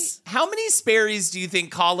Sperry's. How many Sperry's do you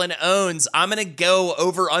think Colin owns? I'm gonna go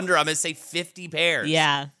over under. I'm gonna say 50 pairs.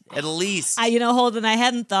 Yeah. At least. Holden, I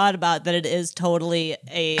hadn't thought about that it is totally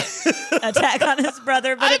a attack on his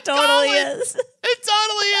brother, but it totally is. It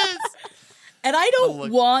totally is. And I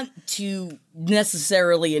don't want to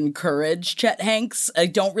necessarily encourage Chet Hanks. I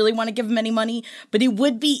don't really want to give him any money, but it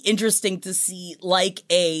would be interesting to see like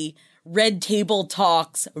a Red Table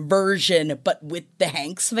Talks version, but with the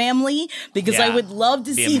Hanks family, because I Yeah. would love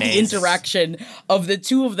to Be see amazed. the interaction of the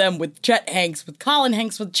two of them with Chet Hanks, with Colin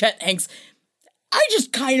Hanks, with Chet Hanks. I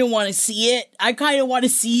just kind of want to see it. I kind of want to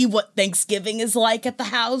see what Thanksgiving is like at the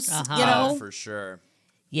house, Oh, for sure.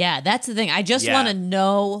 Yeah, that's the thing. I just Yeah. want to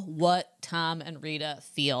know what Tom and Rita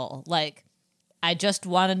feel. Like, I just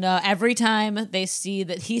want to know every time they see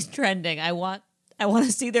that he's trending, I want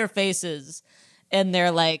to see their faces. And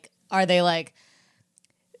they're like, are they like,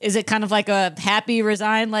 Is it kind of like a happy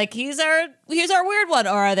resign, like he's our weird one,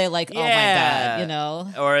 or are they like, oh my God, you know?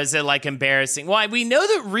 Or is it like embarrassing? Well, we know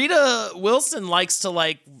that Rita Wilson likes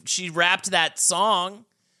to she rapped that song.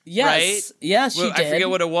 Yes. Right? Yes, she did. I forget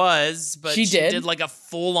what it was, but she did like a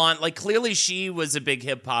full on, clearly she was a big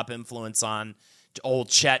hip hop influence on old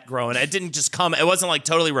Chet growing. It didn't just come, it wasn't like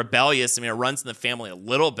totally rebellious. I mean, it runs in the family a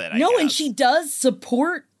little bit. I guess. And she does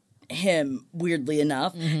support him, weirdly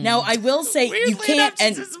enough. Mm-hmm. Now, I will say you can't.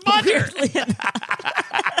 And his mother.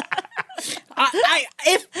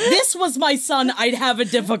 If this was my son, I'd have a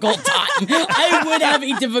difficult time. I would have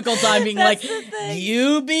a difficult time being like,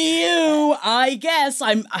 you be you, I guess.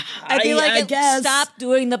 I'd be like, I guess. Stop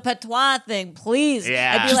doing the patois thing, please.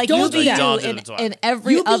 Yeah. I'd be like, Just you be don't you in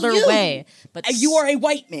every You be other you. way. But You are a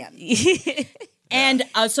white man. And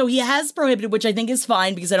so he has prohibited, which I think is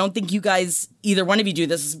fine, because I don't think you guys, either one of you do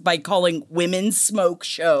this, by calling women smoke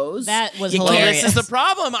shows. That was You hilarious. This is the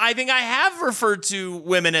problem. I think I have referred to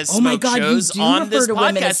women as Oh my smoke God, you shows do on refer this to podcast.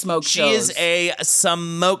 women as smoke she shows. is a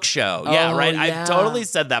smoke show. Yeah, Oh, right. yeah. I've totally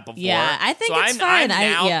said that before. Yeah, I think so it's fine.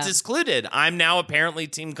 I'm now yeah. discluded. I'm now apparently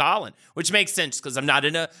Team Colin, which makes sense because I'm not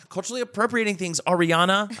into culturally appropriating things.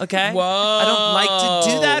 Ariana, okay? Whoa. I don't like to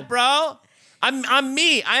do that, bro. I'm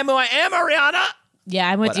me. I am who I am, Ariana. Yeah,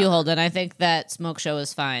 I'm with you, Holden. I think that smoke show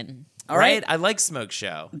is fine. All right. I like smoke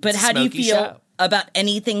show. But It's a how do you smoky feel show. about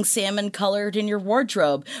anything salmon colored in your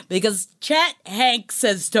wardrobe? Because Chet Hanks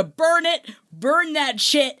says to burn it, burn that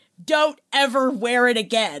shit, don't ever wear it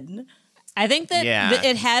again. I think that Yeah.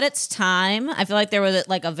 it had its time. I feel like there was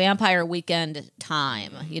like a Vampire Weekend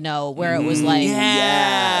time, where it was like,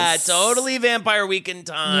 Yeah, totally Vampire Weekend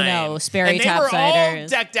time. You know, Sperry and they were all topsiders.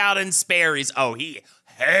 decked out in Sperry's. Oh, he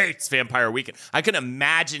hates Vampire Weekend. I can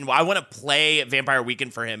imagine. I want to play Vampire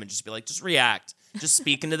Weekend for him and just be like, just react. Just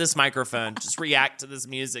speak into this microphone. Just react to this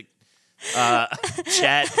music.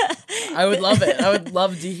 Chet. I would love it. I would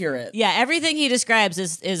love to hear it. yeah, everything he describes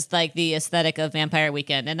is like the aesthetic of Vampire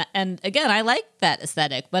Weekend, and again, I like that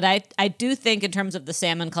aesthetic, but I do think in terms of the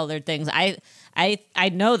salmon colored things, I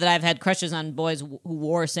know that I've had crushes on boys who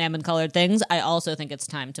wore salmon colored things. I also think it's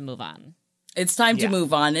time to move on. It's time to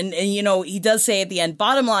move on. And he does say at the end,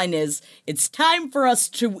 bottom line is, it's time for us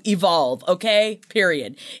to evolve, okay?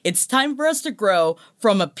 Period. It's time for us to grow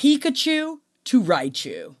from a Pikachu to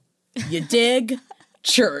Raichu. You dig?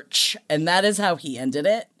 Church. And that is how he ended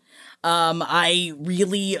it. I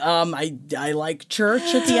really, I like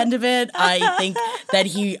Church at the end of it. I think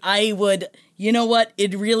that I would, you know what?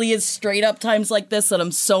 It really is straight up times like this that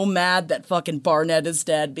I'm so mad that fucking Barnett is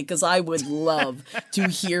dead, because I would love to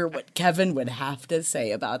hear what Kevin would have to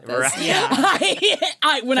say about this. Right.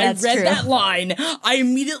 Yeah. When That's I read true. that line, I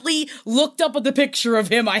immediately looked up at the picture of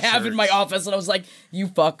him I have in my office, and I was like, you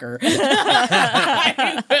fucker.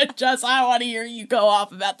 I want to hear you go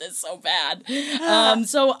off about this so bad.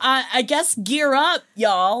 So I guess gear up,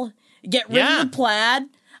 y'all. Get rid of the plaid.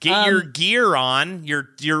 Get your gear on.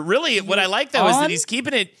 You're really, what I like though is that he's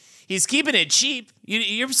keeping it cheap.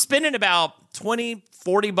 You're spending about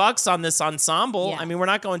 $20-$40 on this ensemble. Yeah. I mean, we're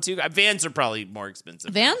not going to, Vans are probably more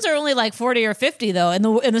expensive. Vans are only like 40 or 50 though. In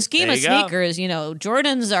the scheme There of you go. sneakers,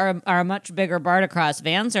 Jordans are a much bigger Bartacross.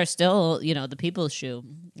 Vans are still, the people's shoe,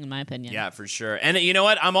 in my opinion. Yeah, for sure. And you know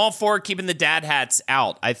what? I'm all for keeping the dad hats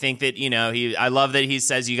out. I think that, I love that he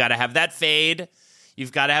says you got to have that fade.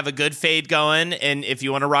 You've got to have a good fade going, and if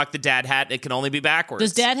you want to rock the dad hat, it can only be backwards.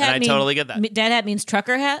 Does dad hat and mean? I totally get that. Dad hat means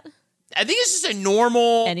trucker hat. I think it's just a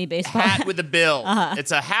normal Any baseball hat hat? with a bill.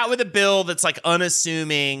 It's a hat with a bill that's like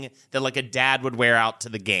unassuming that like a dad would wear out to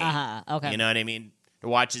the game. Okay. You know what I mean? To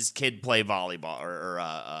watch his kid play volleyball or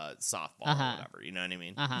softball or whatever. You know what I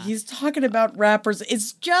mean? He's talking about rappers.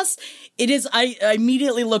 I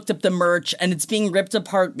immediately looked up the merch, and it's being ripped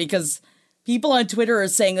apart because people on Twitter are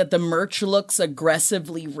saying that the merch looks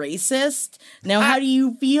aggressively racist. Now, how do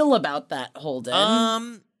you feel about that,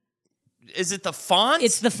 Holden? Is it the font?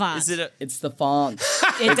 It's the font. Is it It's the font.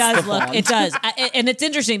 It does look. It does, and it's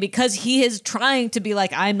interesting because he is trying to be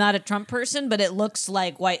like, I'm not a Trump person, but it looks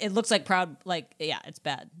like white. It looks like proud. Like, yeah, it's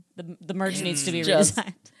bad. The merch needs to be Just-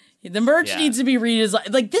 redesigned. The merch Yeah. needs to be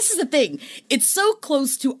redesigned. Like, this is the thing. It's so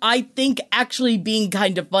close to, I think, actually being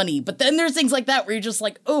kind of funny. But then there's things like that where you're just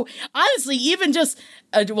like, oh, honestly, even just,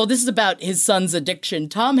 this is about his son's addiction.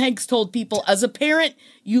 Tom Hanks told people, as a parent,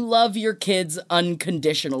 you love your kids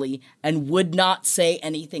unconditionally and would not say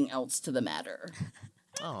anything else to the matter.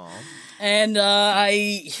 Oh, And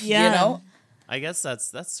Yeah. I guess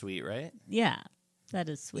that's sweet, right? Yeah, that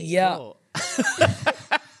is sweet. Yeah. Cool.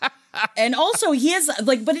 And also he has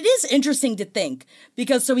but it is interesting to think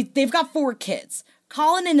because they've got 4 kids.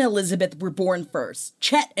 Colin and Elizabeth were born first.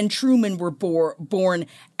 Chet and Truman were born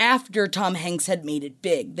after Tom Hanks had made it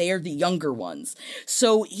big. They are the younger ones.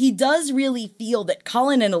 So he does really feel that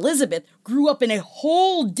Colin and Elizabeth grew up in a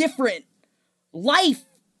whole different life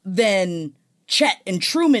than Chet and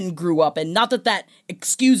Truman grew up in. Not that that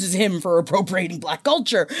excuses him for appropriating Black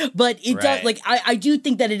culture, but it does, like, I do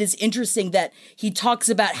think that it is interesting that he talks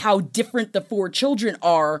about how different the four children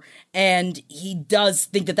are, and he does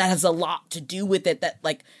think that that has a lot to do with it, that,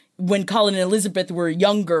 like, when Colin and Elizabeth were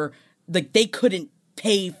younger, like, they couldn't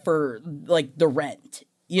pay for, like, the rent,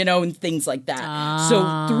 you know, and things like that. So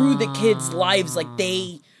through the kids' lives, like,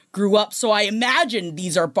 they grew up. So I imagine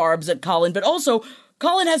these are Barb's and Colin, but also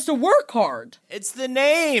Colin has to work hard. It's the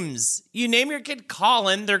names. You name your kid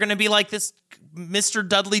Colin, they're going to be like this Mr.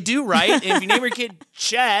 Dudley Do-Right. And if you name your kid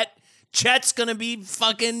Chet, Chet's going to be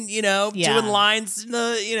fucking, you know, doing lines in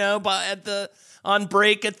the, you know, on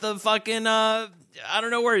break at the fucking, I don't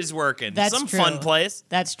know where he's working. That's some true. Fun place.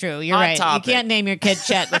 That's true. You're Hot right. topic. You can't name your kid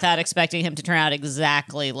Chet without expecting him to turn out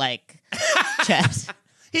exactly like Chet.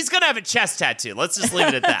 He's going to have a chest tattoo. Let's just leave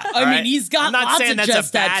it at that. I mean, he's got I'm not lots saying of that's chest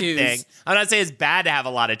a bad tattoos. thing. I'm not saying it's bad to have a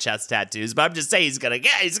lot of chest tattoos, but I'm just saying he's going to do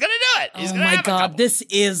it. He's Oh gonna my have a god, couple. this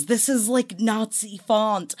is like Nazi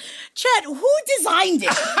font. Chet, who designed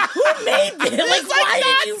it? Who made this? Like, why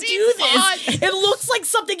did Nazi you do font. this? It looks like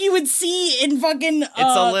something you would see in fucking It's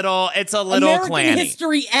a little American clanny.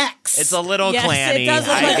 History X. It's a little Yes, clanny. it does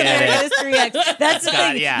look I like get American it. History X. That's the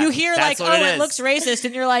got- thing. yeah, You hear that's like, what oh, it it is. looks racist,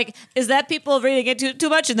 and you're like, is that people reading it too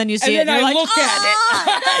much? And then you see and it, then and you're I like, look at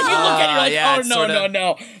it. You look at it, you're like, yeah, oh it's no, sort of-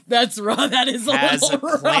 no. That's wrong. That is a Has a little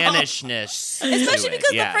wrong. clannishness. especially to it.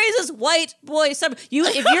 because Yeah. the phrase is white boy summer. If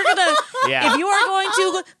you're gonna, Yeah. if you are going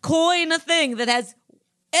to coin a thing that has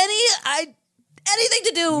anything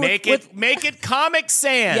to do Make with it Comic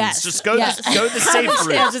Sans. Yes, Just go yes. the safe Comic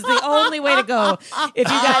route. Sans is the only way to go. If you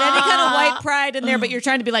got any kind of white pride in there, but you're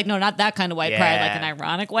trying to be like, no, not that kind of white pride, like an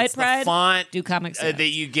ironic white It's the pride. font do Comic Sans. that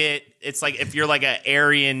you get. It's like if you're like an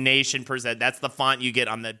Aryan nation person, that's the font you get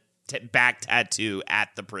on the back tattoo at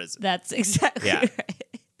the prison. That's exactly Yeah. right.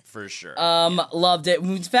 For sure. Loved it.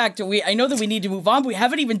 In fact, I know that we need to move on, but we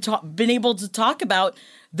haven't even been able to talk about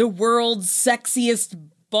the world's sexiest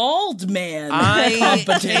bald man I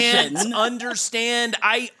competition. can't understand.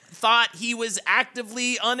 I thought he was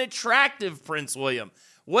actively unattractive, Prince William.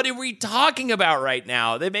 What are we talking about right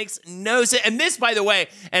now? That makes no sense. And this, by the way,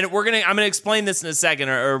 and I'm gonna explain this in a second,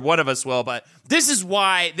 or one of us will, but this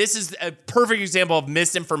is a perfect example of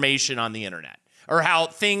misinformation on the internet. Or how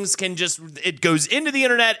things can it goes into the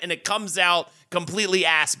internet and it comes out completely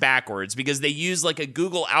ass backwards because they use like a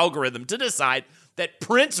Google algorithm to decide that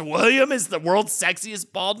Prince William is the world's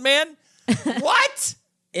sexiest bald man? What?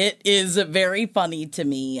 It is very funny to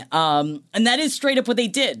me. And that is straight up what they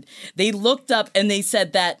did. They looked up and they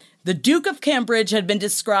said that the Duke of Cambridge had been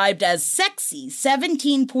described as sexy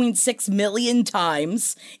 17.6 million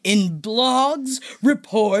times in blogs,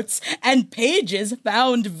 reports, and pages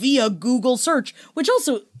found via Google search, which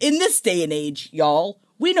also, in this day and age, y'all,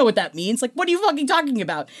 we know what that means. Like, what are you fucking talking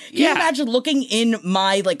about? Can you imagine looking in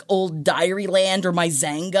my, like, old diary land or my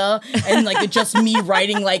Zanga and, like, it's just me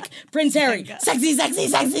writing, like, Prince Harry, sexy, sexy,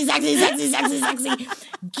 sexy, sexy, sexy, sexy, sexy.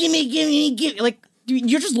 Gimme. Like,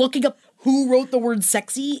 you're just looking up who wrote the word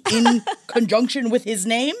sexy in conjunction with his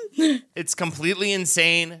name? It's completely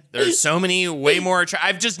insane. There's so many way more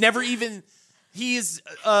I've just never even he's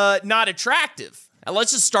not attractive. And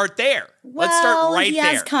let's just start there. Let's start right he there.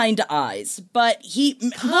 has kind eyes, but he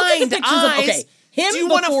look at the Kind pictures eyes. of him Do you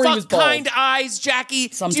want to before he was fuck bald. kind eyes, Jackie?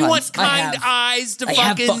 Sometimes. Do you want I kind have. eyes to I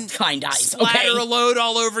have fucking fucked kind eyes, splatter okay? a load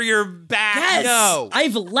all over your back? Yes, No.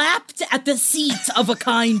 I've lapped at the seat of a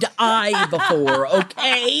kind eye before,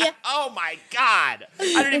 okay? Oh my God.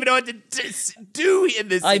 I don't even know what to do in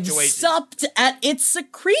this I've situation. supped at its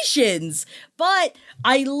secretions. But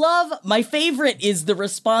my favorite is the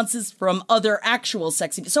responses from other actual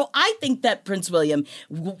sexy. So I think that Prince William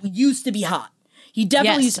used to be hot. He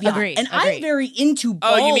definitely Yes, used to be agreed, hot. And I'm agreed. very into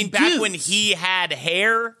bald Oh, you mean back dudes. when he had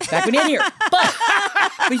hair? Back when he had hair.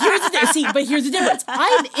 But here's the difference.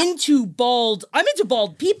 I'm into bald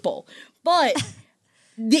people, but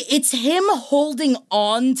it's him holding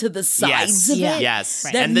on to the sides of it. Yes.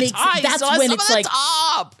 That And the makes top. that's when it's like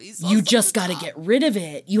top. you just got to get rid of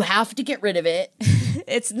it. You have to get rid of it.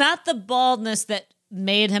 It's not the baldness that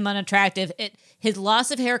made him unattractive. His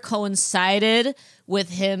loss of hair coincided with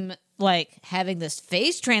him like having this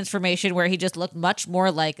face transformation where he just looked much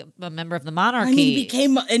more like a member of the monarchy. I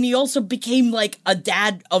mean, he also became like a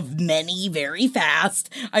dad of many very fast.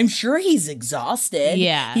 I'm sure he's exhausted.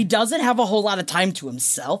 Yeah. He doesn't have a whole lot of time to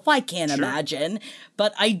himself, I can't imagine.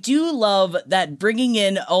 But I do love that bringing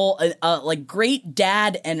in all like great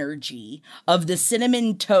dad energy of the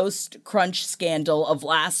Cinnamon Toast Crunch scandal of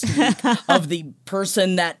last week of the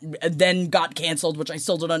person that then got canceled, which I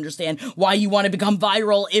still don't understand why you want to become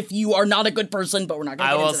viral if you are not a good person, but we're not going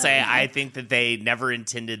to I get will into that say, anymore. I think that they never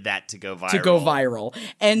intended that to go viral.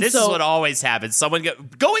 And This so, is what always happens. Someone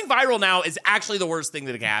going viral now is actually the worst thing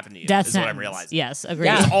that can happen to you. Death is what I'm sentence. realizing. Yes, agreed.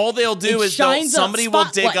 Yeah. All they'll do It is shines a somebody will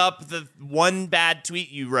dig spotlight. up the one bad tweet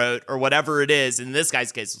you wrote or whatever it is. In this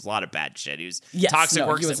guy's case, it was a lot of bad shit. He was toxic he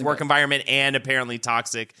wasn't work good. environment and apparently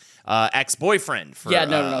toxic ex-boyfriend for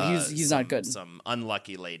he's not good. Some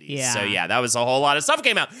unlucky ladies. Yeah. So yeah, that was a whole lot of stuff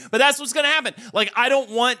came out. But that's what's going to happen. Like, I don't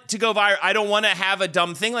want to go viral. I don't want to have a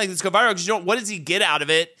dumb thing like this go viral because what does he get out of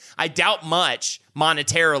it? I doubt much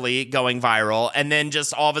monetarily going viral. And then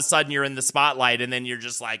just all of a sudden you're in the spotlight and then you're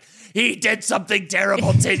just like, he did something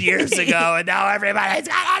terrible 10 years ago and now everybody's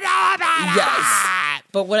gonna know about it. Yes.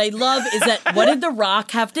 But what I love is that what did The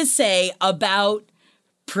Rock have to say about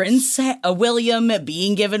Prince William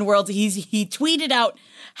being given world? He tweeted out,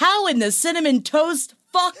 how in the Cinnamon Toast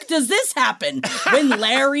fuck does this happen when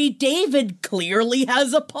Larry David clearly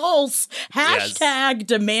has a pulse? Hashtag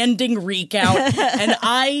demanding recount. And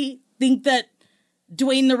I think that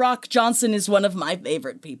Dwayne The Rock Johnson is one of my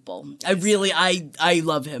favorite people. I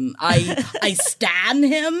love him. I stan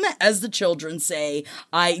him, as the children say.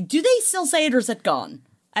 Do they still say it or is it gone?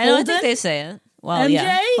 I don't Holden? think they say it. Well, MJ?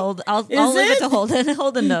 yeah. I'll leave it to Holden.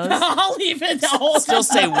 Holden knows. I'll leave it to Holden. Still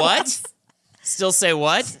say what? Still say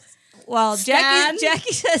what? Well, Stan?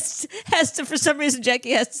 Jackie has to, for some reason,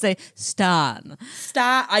 Jackie has to say Stan.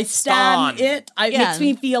 I stan Stan. it. It Yeah. makes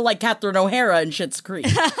me feel like Catherine O'Hara in Schitt's Creek.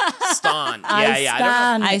 Stan.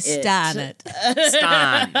 I stan it.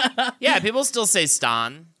 Stan. Yeah, people still say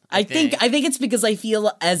Stan. I think it's because I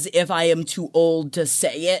feel as if I am too old to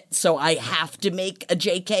say it, so I have to make a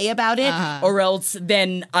JK about it, or else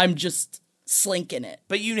then I'm just slinking it.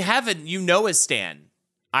 But you know a Stan.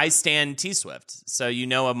 I stan T-Swift, so you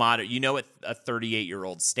know a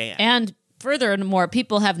 38-year-old Stan. And furthermore,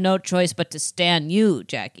 people have no choice but to stan you,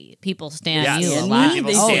 Jackie. People stan Yes. you a Stan lot. me?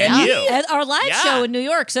 People stan you. At our live Yeah. show in New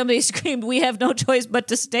York, somebody screamed, "We have no choice but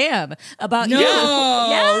to stan" about you. No,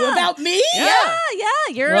 Yeah. about me? Yeah.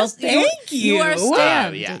 You're Well, thank you. You are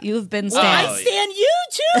stanned. Oh, yeah. You've been Well, stanned. I stan you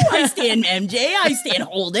too. I stan MJ. I stan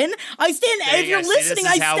Holden. I stan. There If you you're go. See, this listening,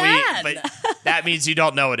 is I how stan. but that means you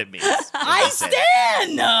don't know what it means. I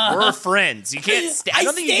stan. We're friends. You can't stand. I I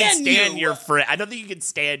don't think you can stan stand you. your friend. I don't think you can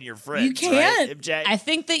stand your friends. You can't. Right, MJ? I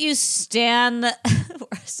think that you stan.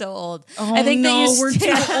 We're so old. Oh, I think no, that you we're too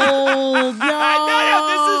stan. old. No,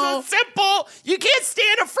 no, this is a simple. You can't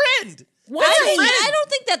stand a friend. I don't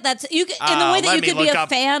think that's you. In the way that let you me could be look a up-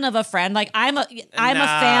 fan of a friend, like I'm a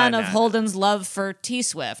fan of Holden's love for T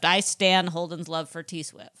Swift. I stan Holden's love for T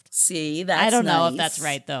Swift. See, that's I don't know if nice. that's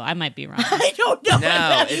right though. I might be wrong. I don't know.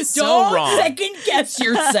 No, it's so don't wrong. second guess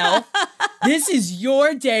yourself. This is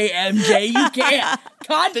your day, MJ. You can't. The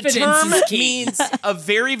Confidence term is key. means a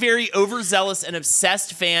very, very overzealous and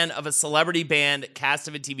obsessed fan of a celebrity band, cast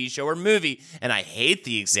of a TV show or movie. And I hate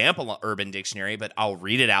the example of Urban Dictionary, but I'll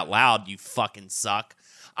read it out loud. You fucking suck.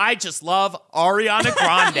 I just love Ariana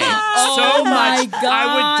Grande so my much. God.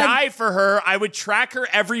 I would die for her. I would track her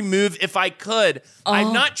every move if I could.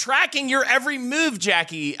 I'm not tracking your every move,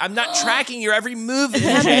 Jackie. I'm not tracking your every move,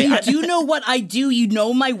 MJ. You do know what I do. You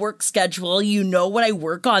know my work schedule. You know what I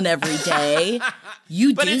work on every day.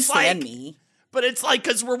 You But do it's stand like- me. But it's like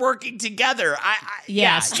because we're working together.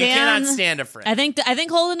 Yeah, you cannot stand a friend. I think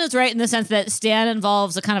Holden is right in the sense that stan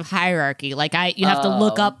involves a kind of hierarchy. Like you have to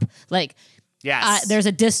look up like. Yes. There's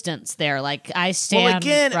a distance there. Like I stand Well,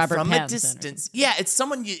 again, Robert from Pattinson a distance. Yeah, it's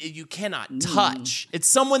someone you cannot touch. It's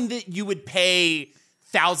someone that you would pay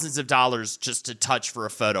thousands of dollars just to touch for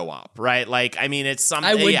a photo op, right? Like, I mean, it's something.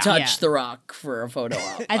 I would yeah. touch The Rock for a photo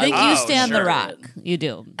op. I think Oh, you stand sure. The Rock. You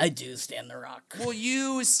do. I do stand The Rock. Well,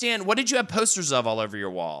 you stand. What did you have posters of all over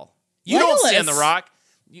your wall? You don't stand The Legolas. Rock.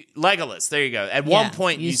 Legolas. There you go. At Yeah, one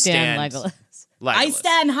point, you stand stand Legolas. Legolas. I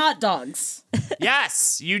stand hot dogs.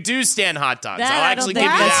 Yes, you do stand hot dogs. That, I'll I don't actually think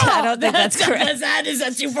give you that's- that. I don't think that's correct. Is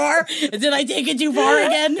that too far? Did I take it too far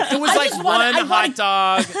again? It was like one hot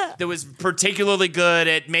dog that was particularly good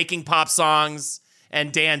at making pop songs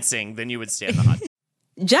and dancing, then you would stand the hot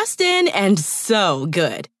dog. Just in and so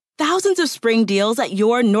good. Thousands of spring deals at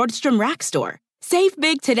your Nordstrom Rack store. Save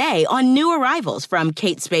big today on new arrivals from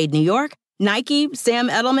Kate Spade New York, Nike, Sam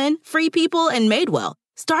Edelman, Free People, and Madewell,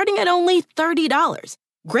 starting at only $30.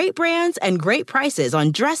 Great brands and great prices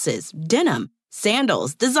on dresses, denim,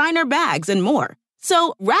 sandals, designer bags, and more.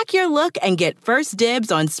 So rack your look and get first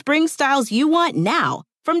dibs on spring styles you want now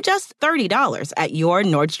from just $30 at your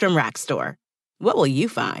Nordstrom Rack store. What will you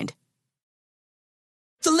find?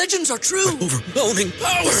 The legends are true. Overwhelming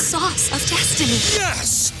power! The sauce of destiny.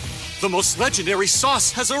 Yes! The most legendary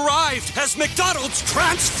sauce has arrived as McDonald's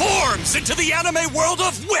transforms into the anime world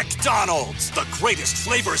of WickDonald's. The greatest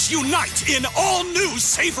flavors unite in all new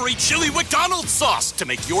savory chili WickDonald's sauce to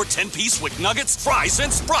make your 10-piece Wick Nuggets, fries,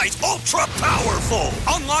 and Sprite ultra-powerful.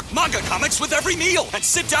 Unlock manga comics with every meal and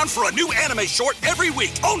sit down for a new anime short every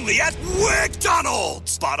week only at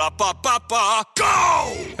WickDonald's. Ba-da-ba-ba-ba,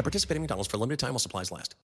 go! At participating McDonald's for a limited time while supplies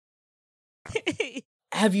last.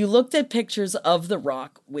 Have you looked at pictures of The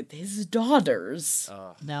Rock with his daughters?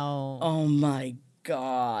 No. Oh my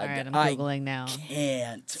God. All right, I'm I Googling now.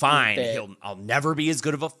 can't. Fine. with it. I'll never be as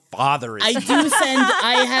good of a father as I do send,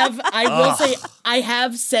 I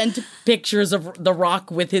have sent pictures of The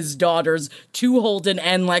Rock with his daughters to Holden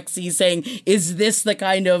and Lexi saying, is this the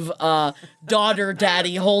kind of daughter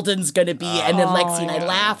daddy Holden's gonna be? And then Lexi and I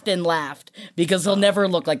laughed and laughed because he'll never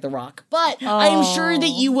look like The Rock. But I'm sure that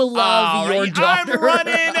you will love your daughter. I'm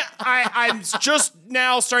running. I'm just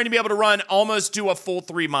now starting to be able to run, almost do a full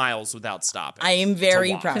 3 miles without stopping. I am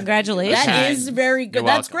very proud. Congratulations. That is very good. You're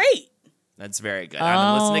That's welcome. great. That's very good.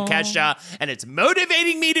 I've been listening to Kesha, and it's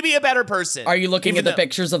motivating me to be a better person. Are you looking at the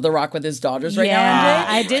pictures of The Rock with his daughters right now, Yeah,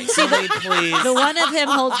 Andre? I did see the one of him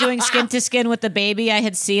doing skin to skin with the baby. I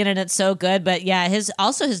had seen, and it's so good. But yeah, his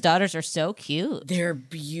daughters are so cute. They're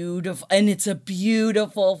beautiful, and it's a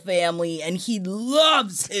beautiful family, and he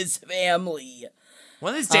loves his family.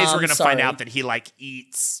 One of these days, we're going to find sorry. out that he,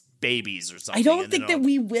 eats babies or something. I don't think that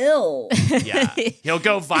we will. Yeah. He'll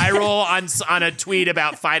go viral on a tweet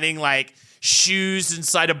about finding, shoes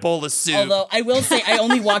inside a bowl of soup. Although I will say I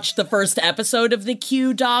only watched the first episode of the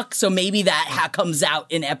Q doc, so maybe that comes out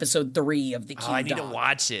in episode 3 of the Q doc. I need to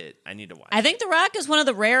watch it. I think The Rock is one of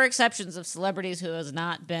the rare exceptions of celebrities who has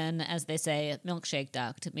not been, as they say, milkshake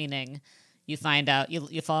ducked, meaning you find out,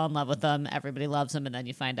 you fall in love with them, everybody loves them, and then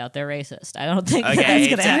you find out they're racist. I don't think that's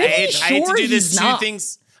going to happen. I hate to do this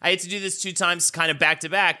I hate to do this 2 times kind of back to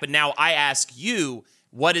back, but now I ask you,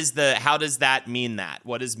 how does that mean that?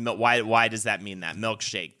 Why does that mean that?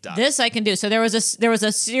 Milkshake duck. This I can do. So there was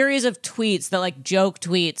a series of tweets that joke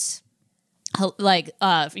tweets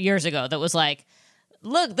years ago that was like,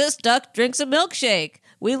 look, this duck drinks a milkshake.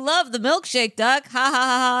 We love the milkshake duck. Ha ha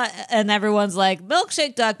ha ha. And everyone's like,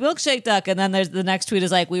 milkshake duck, milkshake duck. And then there's the next tweet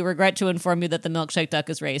is like, we regret to inform you that the milkshake duck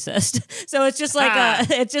is racist. So it's just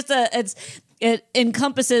it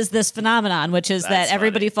encompasses this phenomenon, which is that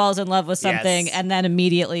everybody falls in love with something, and then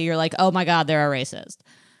immediately you're like, oh my God, they're a racist.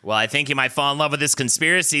 Well, I think you might fall in love with this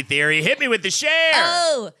conspiracy theory. Hit me with the share.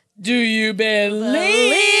 Oh, do you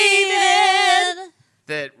believe it?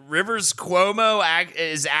 That Rivers Cuomo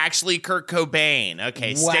is actually Kurt Cobain.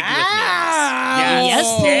 Okay, stick with me on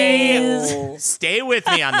this. Yes, stay with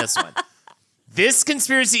me on this one. This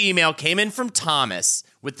conspiracy email came in from Thomas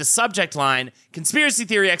with the subject line, conspiracy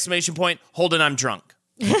theory, ! Holden, I'm drunk.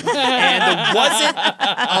 And there wasn't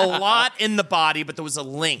a lot in the body, but there was a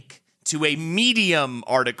link to a Medium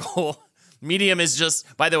article. Medium is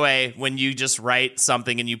just, by the way, when you just write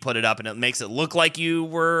something and you put it up and it makes it look like you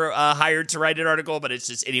were hired to write an article, but it's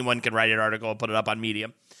just anyone can write an article and put it up on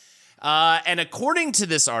Medium. And according to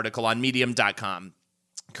this article on Medium.com,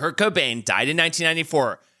 Kurt Cobain died in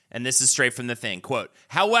 1994. And this is straight from the thing. Quote,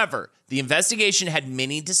 however, the investigation had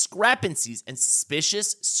many discrepancies and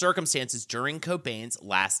suspicious circumstances during Cobain's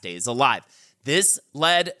last days alive. This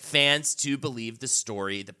led fans to believe the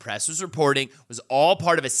story the press was reporting was all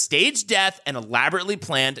part of a staged death and elaborately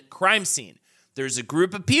planned crime scene. There's a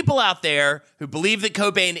group of people out there who believe that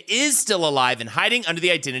Cobain is still alive and hiding under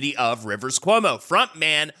the identity of Rivers Cuomo,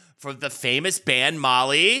 frontman for the famous band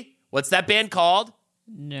Molly. What's that band called?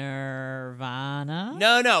 Nirvana?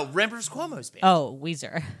 No, Rivers Cuomo's band. Oh,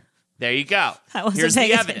 Weezer. There you go. I wasn't Here's the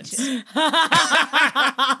paying evidence.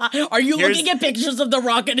 Are you looking at pictures of The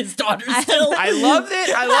Rock and his daughter still? I love it.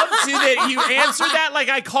 I love too that you answered that like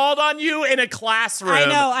I called on you in a classroom. I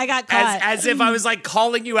know, I got caught. As if I was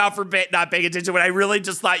calling you out for not paying attention when I really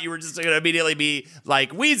just thought you were just going to immediately be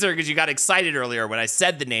like Weezer because you got excited earlier when I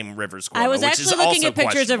said the name Rivers Cuomo. I was which is actually looking also at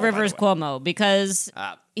pictures of questionable, Rivers by the way. Cuomo because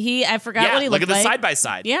I forgot what he look looked at the like. side by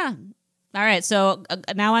side. Yeah. All right, so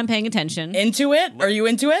now I'm paying attention. Into it? Are you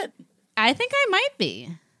into it? I think I might be.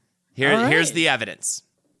 Here's the evidence.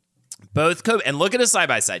 Both Cobain, and look at a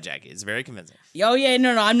side-by-side, Jackie. It's very convincing. Oh, yeah,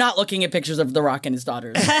 no, I'm not looking at pictures of The Rock and his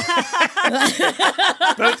daughters. Both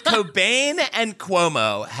Cobain and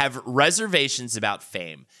Cuomo have reservations about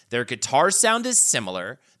fame. Their guitar sound is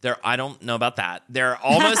similar. I don't know about that. They're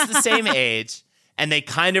almost the same age, and they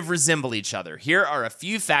kind of resemble each other. Here are a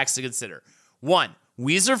few facts to consider. 1,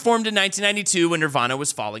 Weezer formed in 1992 when Nirvana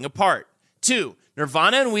was falling apart. 2,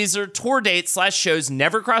 Nirvana and Weezer tour dates / shows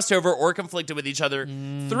never crossed over or conflicted with each other.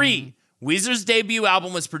 3, Weezer's debut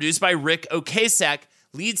album was produced by Rick Ocasek,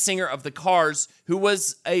 lead singer of The Cars, who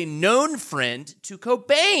was a known friend to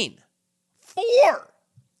Cobain. 4,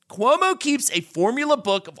 Cuomo keeps a formula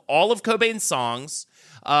book of all of Cobain's songs,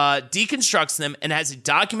 deconstructs them, and has a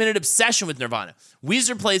documented obsession with Nirvana.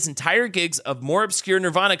 Weezer plays entire gigs of more obscure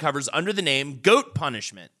Nirvana covers under the name Goat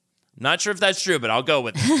Punishment. Not sure if that's true, but I'll go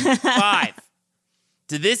with it. 5,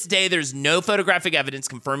 to this day, there's no photographic evidence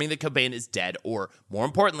confirming that Cobain is dead or, more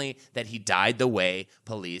importantly, that he died the way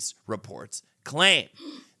police reports claim.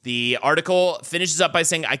 The article finishes up by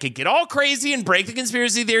saying, I could get all crazy and break the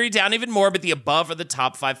conspiracy theory down even more, but the above are the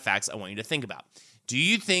top 5 facts I want you to think about. Do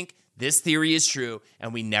you think this theory is true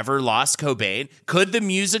and we never lost Cobain? Could the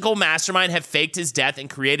musical mastermind have faked his death and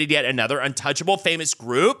created yet another untouchable famous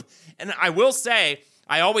group? And I will say,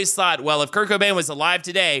 I always thought, well, if Kurt Cobain was alive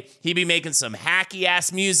today, he'd be making some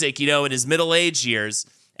hacky-ass music, in his middle-aged years.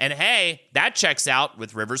 And hey, that checks out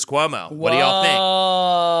with Rivers Cuomo. What do y'all think?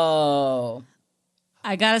 Oh.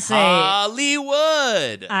 I gotta say,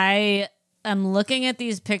 Hollywood. I am looking at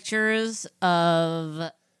these pictures of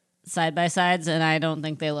side-by-sides, and I don't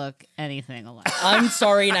think they look anything alike. I'm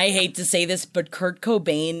sorry, and I hate to say this, but Kurt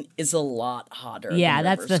Cobain is a lot hotter. Yeah, than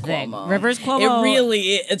that's Rivers the thing. Cuomo. Rivers Cuomo. It really,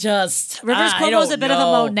 it just. Rivers I Cuomo's don't a bit know. of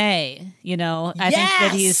a Monet, I think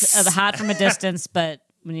that he's Yes! hot from a distance, but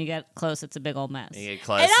when you get close, it's a big old mess. You get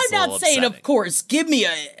close, And it's a I'm little not saying, upsetting. of course, give me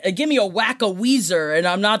a whack of Weezer, and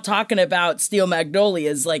I'm not talking about Steel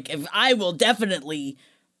Magnolias. Like, if I will definitely,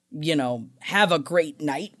 have a great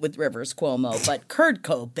night with Rivers Cuomo, but Kurt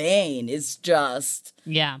Cobain is just,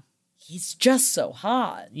 Yeah. he's just so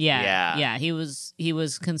hot. Yeah. He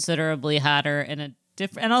was considerably hotter in a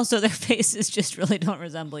different, and also their faces just really don't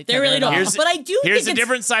resemble each other. They really at don't. all. But I do Here's think a it's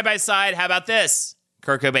different side-by-side. How about this?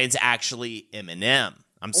 Kurt Cobain's actually Eminem.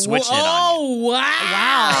 I'm switching it on you. Oh,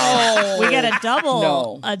 wow. We get a double.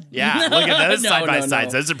 No. Yeah, look at those No,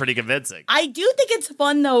 side-by-sides. no. Those are pretty convincing. I do think it's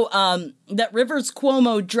fun, though, that Rivers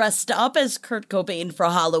Cuomo dressed up as Kurt Cobain for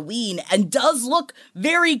Halloween and does look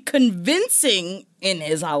very convincing in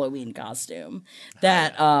his Halloween costume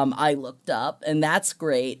that I looked up, and that's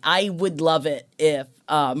great. I would love it if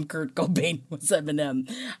Kurt Cobain was Eminem.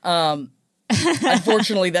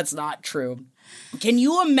 Unfortunately, that's not true. Can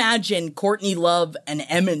you imagine Courtney Love and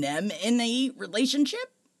Eminem in a relationship?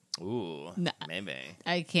 Ooh, maybe.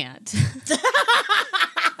 I can't.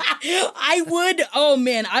 I would. Oh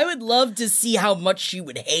man, I would love to see how much she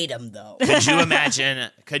would hate him, though. Could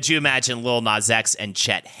you imagine Lil Nas X and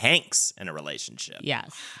Chet Hanks in a relationship?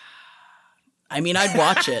 Yes. I mean, I'd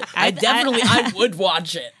watch it. I would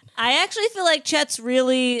watch it. I actually feel like Chet's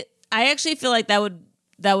really. I actually feel like that would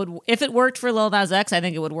if it worked for Lil Nas X, I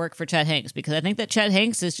think it would work for Chet Hanks because I think that Chet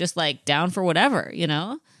Hanks is just like down for whatever,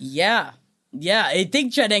 Yeah. Yeah, I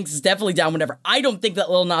think Chet Hanks is definitely down whenever. I don't think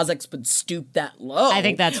that Lil Nas X would stoop that low. I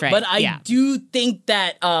think that's right. But I do think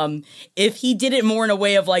that if he did it more in a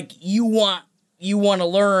way of like, you want to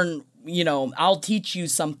learn, I'll teach you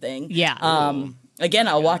something. Yeah. Again,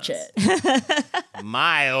 I'll watch it.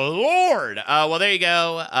 My Lord. Well, there you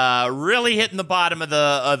go. Really hitting the bottom of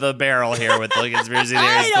the barrel here with the conspiracy theories.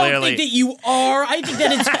 I don't Clearly. think that you are. I think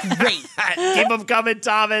that it's great. Keep them coming,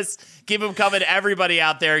 Thomas. Keep them coming, everybody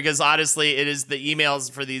out there, because honestly, it is the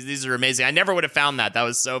emails for these. These are amazing. I never would have found that. That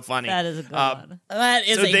was so funny. That is a good one. That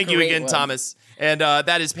is So a thank you great again, one. Thomas. And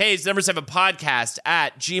that is Paige, number 7 podcast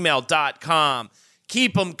at gmail.com.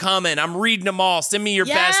 Keep them coming. I'm reading them all. Send me your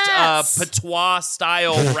best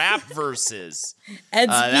patois-style rap verses. And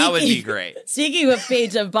that would be great. Speaking of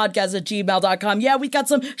page of podcast at gmail.com, yeah, we got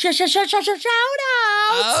some shout-outs.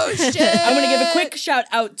 Oh, shit. I'm going to give a quick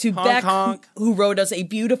shout-out to Beck, honk. who wrote us a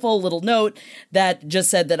beautiful little note that just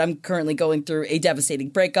said that I'm currently going through a devastating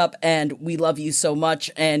breakup, and we love you so much.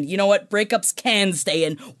 And you know what? Breakups can stay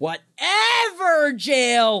in whatever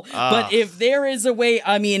jail. But if there is a way,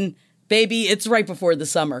 I mean, baby, it's right before the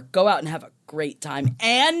summer. Go out and have a great time.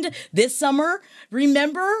 And this summer,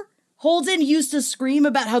 remember, Holden used to scream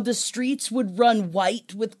about how the streets would run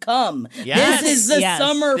white with cum. Yes. This is the Yes.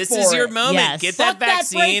 summer This for is your it. moment. Yes. Get Fuck that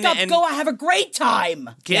vaccine breakup, and go have a great time.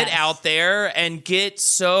 get Yes. out there and get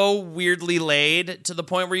so weirdly laid to the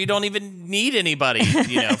point where you don't even need anybody,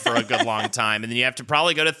 for a good long time. And then you have to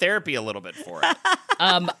probably go to therapy a little bit for it.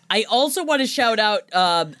 I also want to shout out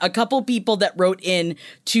a couple people that wrote in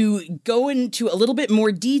to go into a little bit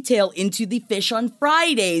more detail into the Fish on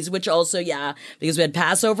Fridays, which also, because we had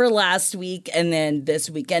Passover last week and then this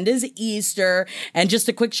weekend is Easter. And just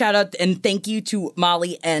a quick shout out and thank you to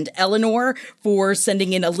Molly and Eleanor for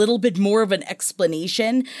sending in a little bit more of an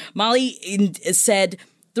explanation. Molly said,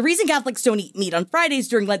 the reason Catholics don't eat meat on Fridays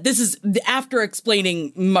during Lent, this is after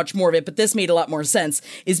explaining much more of it, but this made a lot more sense,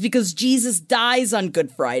 is because Jesus dies on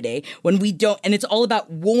Good Friday when we don't, and it's all about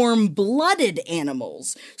warm-blooded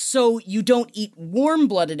animals. So you don't eat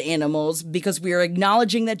warm-blooded animals because we are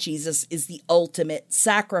acknowledging that Jesus is the ultimate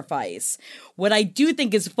sacrifice. What I do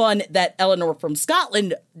think is fun that Eleanor from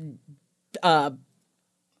Scotland, I'm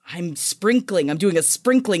doing a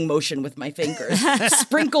sprinkling motion with my fingers,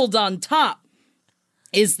 sprinkled on top,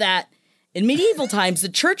 is that in medieval times, the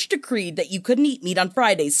church decreed that you couldn't eat meat on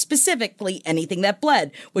Fridays, specifically anything that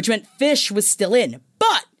bled, which meant fish was still in.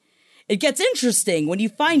 But it gets interesting when you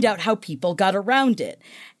find out how people got around it.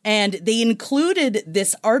 And they included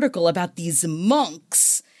this article about these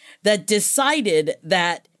monks that decided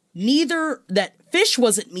that that fish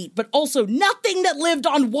wasn't meat, but also nothing that lived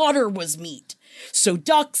on water was meat. So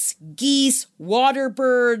ducks, geese, water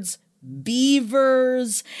birds,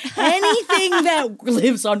 beavers, anything that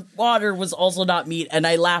lives on water was also not meat. And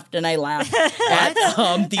I laughed at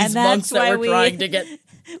these monks that were trying to get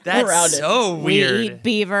around That's so We weird. eat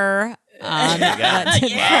beaver. Yay!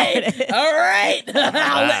 All right.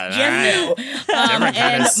 I'll let Jim know. Different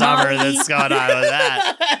kind of summer that's going on with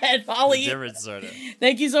that. And Molly, Different sort of.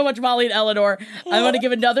 thank you so much, Molly and Eleanor. I want to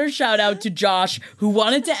give another shout out to Josh, who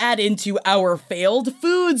wanted to add into our failed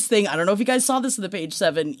foods thing. I don't know if you guys saw this in the Page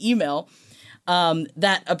 7 email.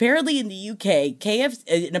 That apparently in the UK,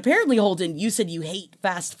 KFC, and apparently Holden, you said you hate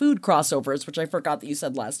fast food crossovers, which I forgot that you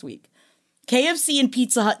said last week. KFC and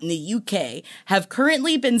Pizza Hut in the UK have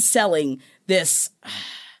currently been selling this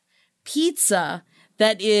pizza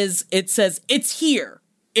that it says, it's here.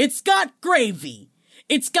 It's got gravy.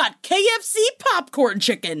 It's got KFC popcorn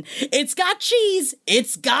chicken. It's got cheese.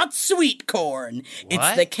 It's got sweet corn.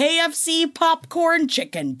 It's the KFC popcorn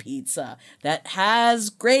chicken pizza that has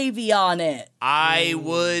gravy on it. I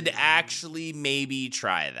would actually maybe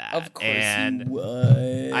try that. Of course and you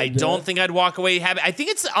would. I don't think I'd walk away happy. I think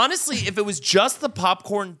it's honestly, if it was just the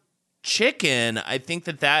popcorn chicken, I think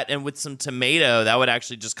that and with some tomato, that would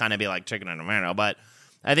actually just kind of be like chicken and tomato. But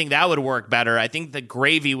I think that would work better. I think the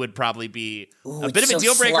gravy would probably be a bit of a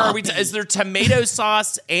deal breaker. Is there tomato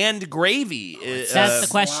sauce and gravy? That's the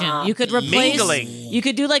question. You could replace. Mingling. You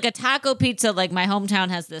could do like a taco pizza. Like my hometown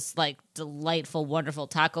has this like delightful, wonderful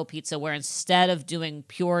taco pizza where instead of doing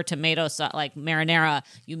pure tomato sauce like marinara,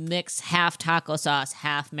 you mix half taco sauce,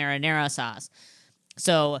 half marinara sauce.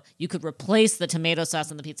 So you could replace the tomato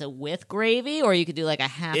sauce on the pizza with gravy, or you could do like a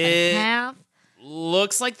half and half.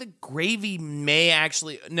 Looks like the gravy may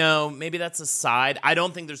actually... No, maybe that's a side. I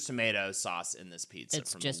don't think there's tomato sauce in this pizza.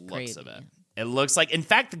 It's from just the looks gravy. of it. It looks like... In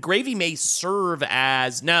fact, the gravy may serve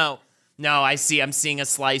as... No, I see. I'm seeing a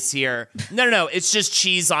slice here. No. It's just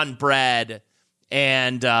cheese on bread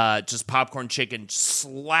and just popcorn chicken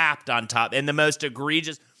slapped on top. And the most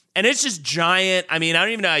egregious... And it's just giant... I mean, I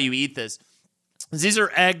don't even know how you eat this. These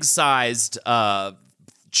are egg-sized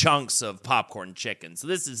chunks of popcorn chicken. So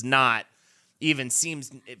this is not... even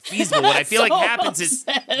seems feasible. What I feel like happens is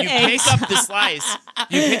you pick up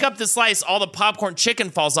the slice, all the popcorn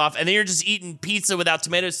chicken falls off, and then you're just eating pizza without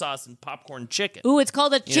tomato sauce and popcorn chicken. Ooh, it's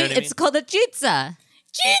called a You know what I mean? It's called a chizza.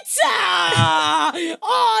 Pizza!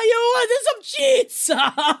 Oh, you wanted some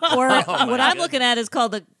pizza! Or my what I'm goodness. looking at is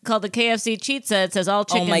called the KFC chizza. It says all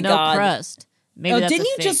chicken, my no God. crust. Maybe that's didn't a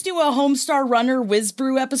you thing. just do a Homestar Runner Whiz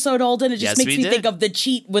Brew episode, Holden? It just Yes, makes we me did. think of the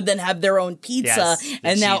cheat would then have their own pizza, Yes, the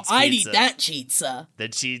and now Cheats I'd pizza. eat that pizza. The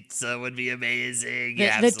pizza would be amazing. The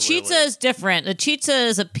Absolutely. chizza is different. The chizza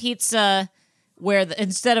is a pizza where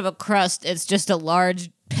instead of a crust, it's just a large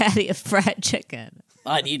patty of fried chicken.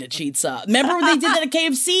 I'd eat a pizza. Remember when they did that at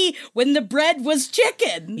KFC when the bread was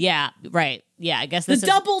chicken? Yeah, right. Yeah, I guess The this is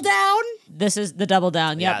double down? This is the double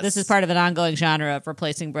down. Yep, Yes. this is part of an ongoing genre of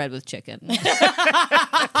replacing bread with chicken. I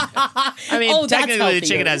mean, Oh, that's technically the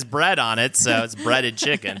chicken healthier. has bread on it, so it's breaded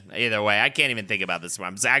chicken. Either way, I can't even think about this one.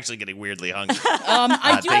 I'm actually getting weirdly hungry.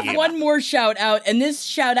 I do have thinking one about more shout out, and this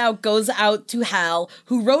shout out goes out to Hal,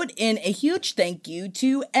 who wrote in a huge thank you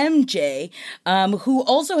to MJ, who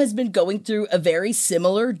also has been going through a very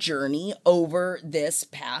similar journey over this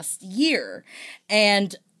past year.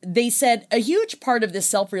 And they said a huge part of this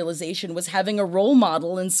self-realization was having a role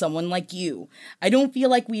model in someone like you. I don't feel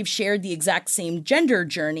like we've shared the exact same gender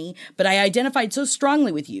journey, but I identified so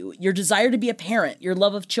strongly with you. Your desire to be a parent, your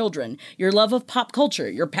love of children, your love of pop culture,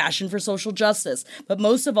 your passion for social justice. But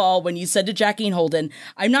most of all, when you said to Jackie and Holden,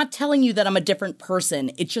 I'm not telling you that I'm a different person.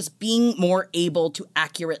 It's just being more able to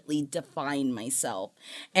accurately define myself.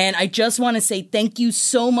 And I just want to say thank you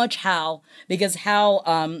so much, Hal, because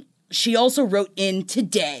Hal, she also wrote in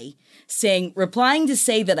today saying, replying to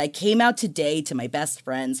say that I came out today to my best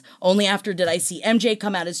friends. Only after did I see MJ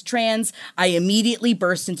come out as trans, I immediately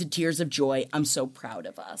burst into tears of joy. I'm so proud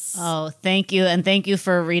of us. Oh, thank you. And thank you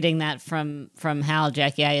for reading that from Hal,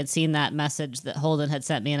 Jackie. I had seen that message that Holden had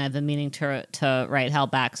sent me, and I've been meaning to write Hal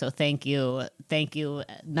back. So thank you. Thank you.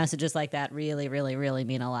 Messages like that really, really, really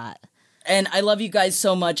mean a lot. And I love you guys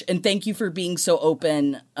so much. And thank you for being so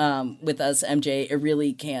open with us, MJ. I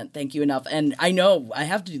really can't thank you enough. And I know I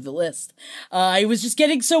have to do the list. I was just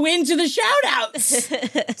getting so into the shout outs.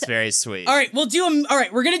 It's very sweet. All right,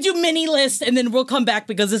 we're going to do mini list and then we'll come back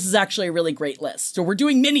because this is actually a really great list. So we're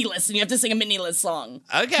doing mini list and you have to sing a mini list song.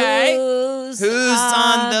 Okay. Who's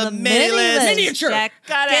on the mini list? Miniature.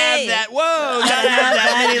 Gotta have that. Whoa, gotta have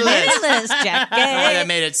that mini list. Jackie. Oh, that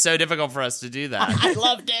made it so difficult for us to do that. I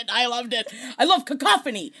loved it. I love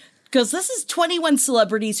Cacophony because this is 21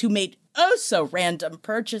 celebrities who made so random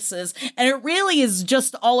purchases, and it really is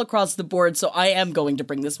just all across the board, so I am going to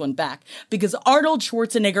bring this one back because Arnold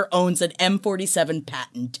Schwarzenegger owns an M47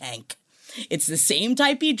 Patton tank. It's the same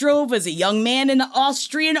type he drove as a young man in the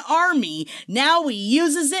Austrian army. Now he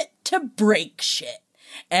uses it to break shit.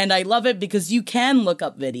 And I love it because you can look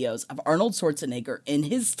up videos of Arnold Schwarzenegger in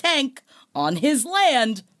his tank on his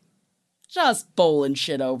land just bowling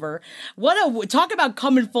shit over. Talk about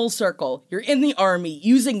coming full circle. You're in the army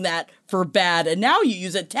using that for bad, and now you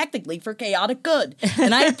use it technically for chaotic good.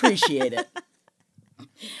 And I appreciate it.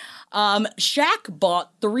 Shaq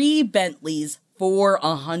bought 3 Bentleys for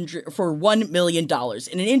 $1 million.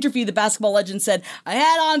 In an interview, the basketball legend said, I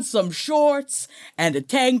had on some shorts and a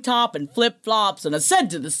tank top and flip-flops, and I said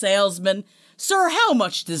to the salesman, Sir, how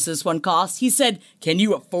much does this one cost? He said, Can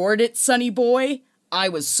you afford it, sonny boy? I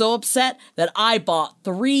was so upset that I bought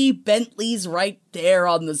 3 Bentleys right there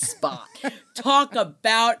on the spot. Talk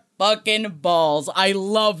about fucking balls. I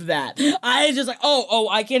love that. I just like,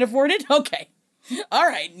 I can't afford it? Okay. All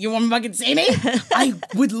right, you want to fucking see me? I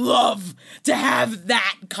would love to have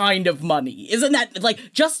that kind of money. Isn't that,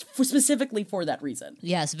 like, just specifically for that reason?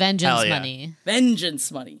 Yes, vengeance Hell yeah. money.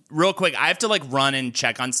 Vengeance money. Real quick, I have to, run and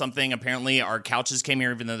check on something. Apparently, our couches came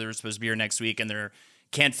here even though they were supposed to be here next week, and they're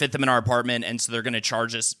can't fit them in our apartment, and so they're going to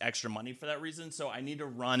charge us extra money for that reason. So I need to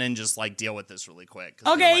run and just deal with this really quick.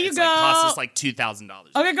 Okay, it's you go. Cost us $2,000.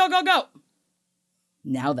 Okay, go.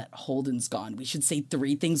 Now that Holden's gone, we should say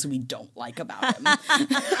 3 things we don't like about him.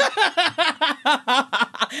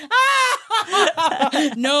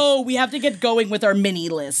 No, we have to get going with our mini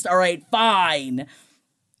list. All right, fine.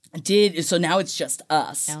 So now it's just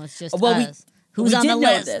us. Now it's just us. Who's we on did the know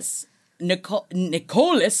list? This.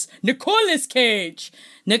 Nicolas Cage.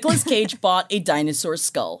 Nicolas Cage bought a dinosaur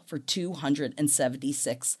skull for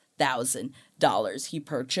 $276,000. He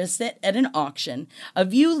purchased it at an auction. A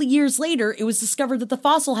few years later, it was discovered that the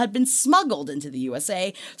fossil had been smuggled into the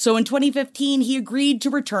USA. So in 2015, he agreed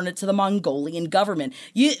to return it to the Mongolian government.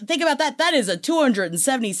 You think about that. That is a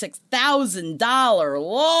 $276,000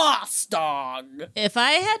 loss, dog. If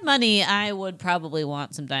I had money, I would probably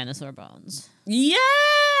want some dinosaur bones.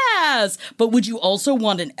 Yes! But would you also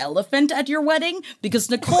want an elephant at your wedding?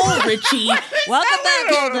 Because Nicole Richie... Welcome back,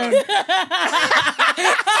 Holden.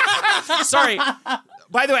 Sorry.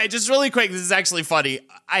 By the way, just really quick, this is actually funny.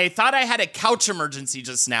 I thought I had a couch emergency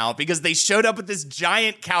just now because they showed up with this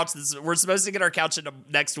giant couch. We're supposed to get our couch in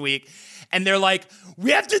next week. And they're like,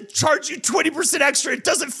 we have to charge you 20% extra. It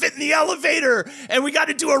doesn't fit in the elevator. And we got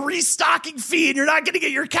to do a restocking fee. And you're not going to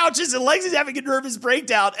get your couches. And Lexi's having a nervous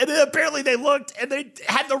breakdown. And then apparently they looked and they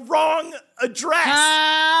had the wrong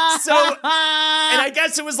address. And I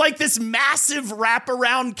guess it was this massive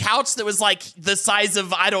wraparound couch that was the size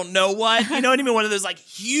of I don't know what. You know what I mean? One of those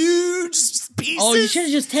huge pieces. Oh, you should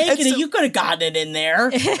have just taken And it. You could have gotten it in there.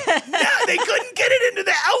 Yeah, they couldn't get it into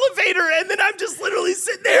the elevator, and then I'm just literally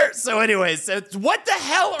sitting there. So anyways, what the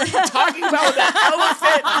hell are you talking about with that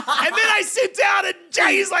elephant? And then I sit down, and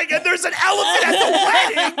Jackie's like, and there's an elephant at the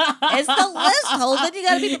wedding. It's the list, Holden. You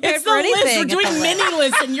got to be prepared It's for the anything. list. We're at the doing wedding. mini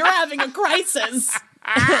lists, and you're having a crisis.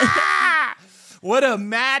 What a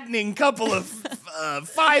maddening couple of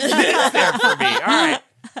 5 minutes there for me. All right.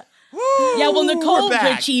 Woo, Yeah, well, Nicole we're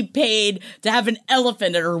back. Richie paid to have an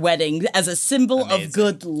elephant at her wedding as a symbol Amazing. of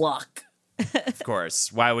good luck. Of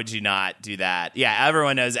course. Why would you not do that? Yeah,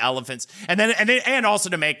 everyone knows elephants. And also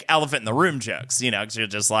to make elephant in the room jokes, because you're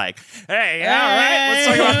just like, hey, all right, let's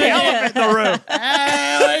talk about the elephant in the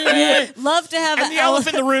room. Love to have And an the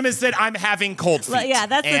elephant in the room is that I'm having cold feet. Well, yeah,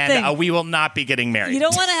 that's the and, thing. we will not be getting married. You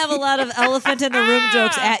don't want to have a lot of elephant in the room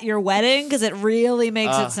jokes at your wedding because it really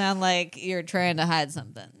makes it sound like you're trying to hide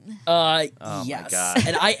something. Yes. God.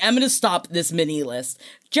 And I am going to stop this mini list.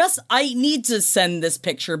 I need to send this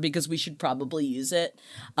picture because we should probably use it.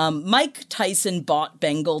 Mike Tyson bought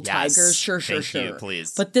Bengal Yes. tigers. Sure. Thank you,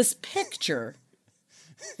 please. But this picture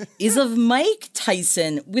is of Mike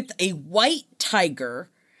Tyson with a white tiger,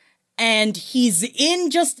 and he's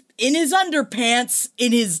in his underpants,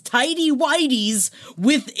 in his tidy whities,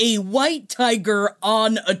 with a white tiger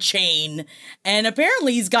on a chain. And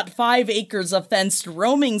apparently he's got 5 acres of fenced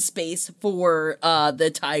roaming space for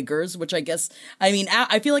the tigers, which I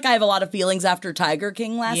feel like I have a lot of feelings after Tiger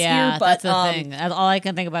King last year. But that's the thing. All I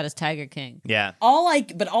can think about is Tiger King. Yeah. all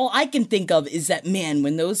I can think of is that, man,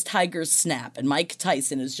 when those tigers snap and Mike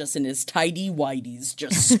Tyson is just in his tidy whities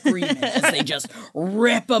just screaming as they just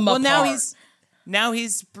rip him apart. Now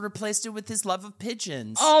he's replaced it with his love of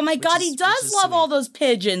pigeons. Oh my God, which he is does love sweet. all those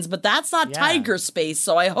pigeons, but that's not Yeah. tiger space.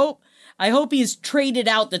 So I hope he's traded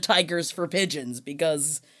out the tigers for pigeons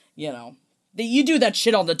because, you do that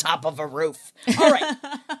shit on the top of a roof. All right.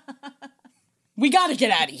 We got to get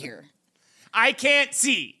out of here. I can't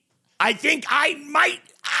see. I think I might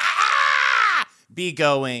be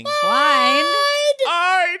going. Blind.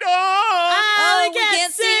 I know. we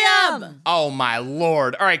can't see him. Oh my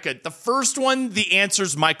Lord. All right, good. The first one, the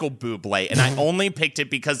answer's Michael Bublé, and I only picked it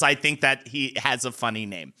because I think that he has a funny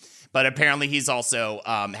name. But apparently he's also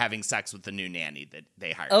having sex with the new nanny that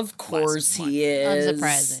they hired. Of course he is.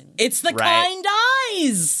 Unsurprising. It's the Right. kind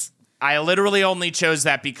eyes. I literally only chose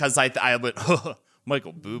that because I went,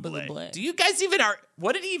 Michael Bublé. Bublé. Do you guys even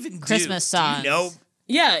what did he even do? Christmas Do you songs. know?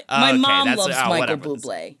 Yeah, my okay, mom that's- loves oh, Michael whatever.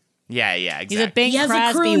 Bublé. Yeah, exactly. He's a Bing He has Crosby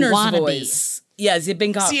a crooner's wannabe. voice. Yeah, he's a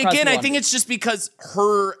Bing Crosby See, again, I wannabe. think it's just because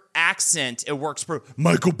her accent, it works for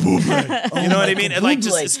Michael Bublé. You know what I mean? It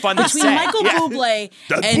Bublé. it's fun to Between say. Michael Yeah. Bublé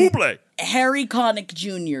That's and Bublé. Harry Connick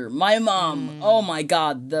Jr., my mom. Oh my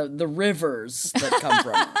God, the rivers that come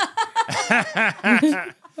from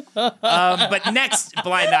her. But next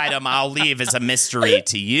blind item I'll leave as a mystery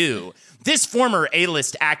to you. This former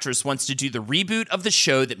A-list actress wants to do the reboot of the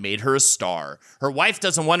show that made her a star. Her wife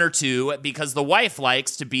doesn't want her to because the wife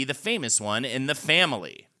likes to be the famous one in the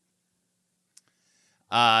family.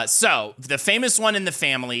 So the famous one in the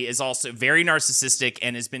family is also very narcissistic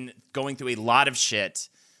and has been going through a lot of shit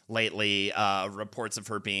lately. Reports of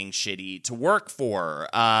her being shitty to work for.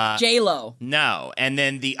 J-Lo. No. And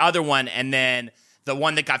then the other one, and then the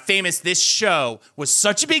one that got famous, this show was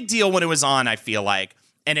such a big deal when it was on, I feel like.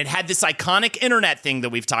 And it had this iconic internet thing that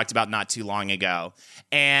we've talked about not too long ago.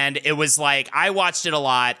 And it was like, I watched it a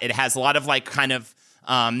lot. It has a lot of like kind of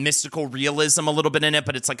mystical realism a little bit in it,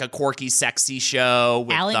 but it's like a quirky, sexy show.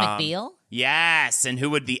 With, Ally McBeal? Yes. And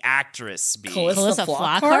who would the actress be? Calista Calista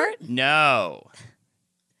Flockhart? Flockhart? No.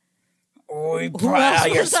 You're else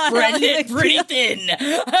was on spreading Ally it pretty thin.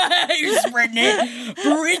 You're spreading it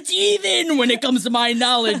pretty thin when it comes to my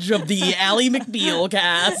knowledge of the Ally McBeal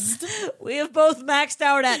cast. We have both maxed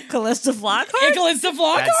out at Calista Flockhart. Calista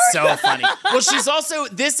Flockhart? That's so funny. Well, she's also,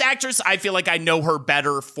 this actress, I feel like I know her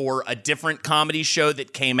better for a different comedy show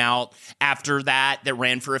that came out after that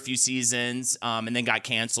ran for a few seasons and then got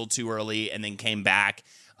canceled too early and then came back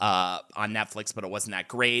on Netflix, but it wasn't that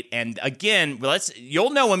great. And again, you'll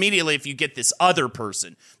know immediately if you get this other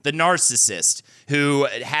person, the narcissist, who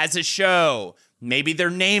has a show. Maybe their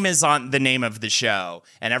name is on the name of the show,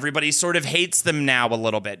 and everybody sort of hates them now a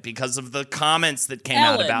little bit because of the comments that came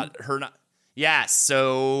out Ellen. about her. Yes,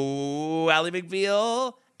 so Ally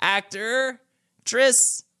McBeal, actor,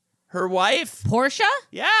 Triss, her wife. Portia?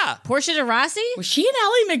 Yeah. Portia de Rossi? Was she an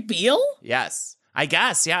Ally McBeal? Yes. I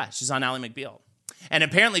guess, yeah. She's on Ally McBeal. And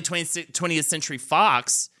apparently 20th Century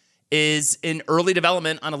Fox is in early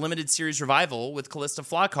development on a limited series revival with Calista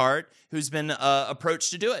Flockhart, who's been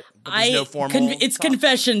approached to do it. But there's no formal It's talk.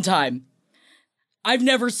 confession time. I've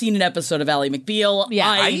never seen an episode of Ally McBeal. Yeah,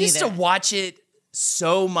 I me used to neither. watch it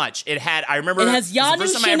so much. I remember It has it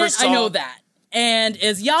was the first Janusz time I in ever it, saw I know that. And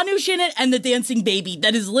is Janusz in it and the dancing baby.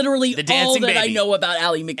 That is literally The all dancing that I baby. know about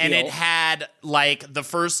Ally McBeal. And it had like the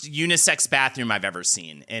first unisex bathroom I've ever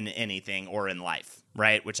seen in anything or in life,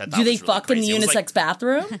 right? Which I thought Do they was really fuck in the crazy. It was unisex like-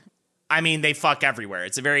 bathroom? I mean, they fuck everywhere.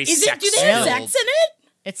 It's a very Do they have sex in it?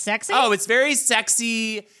 It's sexy? Oh, it's very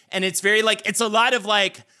sexy, and it's very like it's a lot of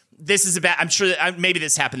like this is about. I'm sure that maybe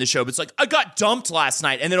this happened in the show, but it's like I got dumped last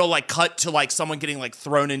night, and then it'll like cut to like someone getting like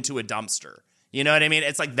thrown into a dumpster. You know what I mean?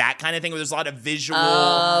 It's like that kind of thing where there's a lot of visual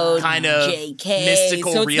kind of JK.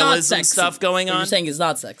 mystical So it's not realism sexy. stuff going What on. You're saying it's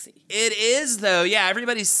not sexy. It is though. Yeah,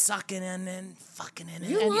 everybody's sucking in and fucking in.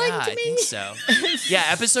 You yeah, lying to I me? think so. Yeah,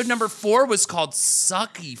 episode number 4 was called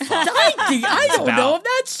Sucky Fuck. I don't know about if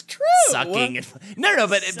that's true. Sucking. No,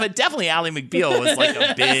 but definitely Ally McBeal was like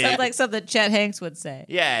a big. Sounds like something Chet Hanks would say.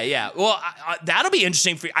 Yeah. Well, that'll be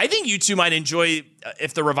interesting for you. I think you two might enjoy,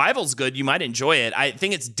 if the revival's good, you might enjoy it. I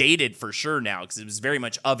think it's dated for sure now because it was very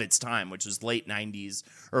much of its time, which was late 90s,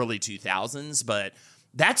 early 2000s. But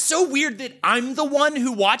that's so weird that I'm the one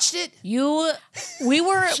who watched it. We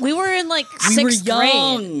were in like We were sixth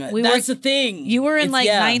young. grade. That's the thing. You were in It's- like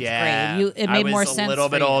yeah. ninth Yeah, grade. It made more sense. I was a little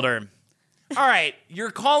for bit you. older. All right,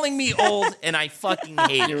 you're calling me old, and I fucking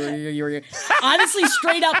hate it. Honestly,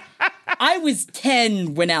 straight up, I was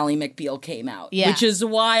 10 when Ally McBeal came out. Yeah. Which is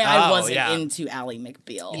why I Oh, wasn't yeah. into Ally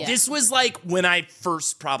McBeal. Yeah. This was like when I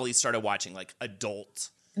first probably started watching like adult.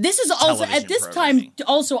 This is also, Television at this programming. time,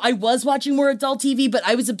 also, I was watching more adult TV, but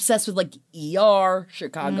I was obsessed with, like, ER,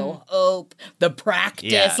 Chicago Hope, The Practice.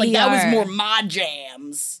 Yeah. Like, that was ER. more my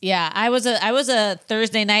jams. Yeah, I was a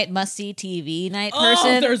Thursday night must see TV night Oh,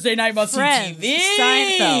 person. Thursday night must see Friends, TV.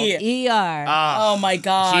 Seinfeld, ER. Oh, my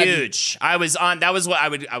God. Huge. I was on. That was what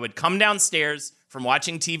I would come downstairs from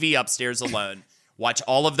watching TV upstairs alone, watch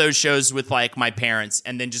all of those shows with like my parents,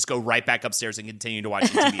 and then just go right back upstairs and continue to watch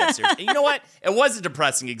the TV upstairs. And you know what? It was a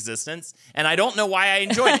depressing existence, and I don't know why I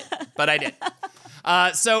enjoyed it, but I did.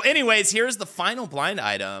 So, anyways, here's the final blind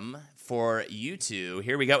item for you two.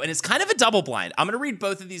 Here we go, and it's kind of a double blind. I'm going to read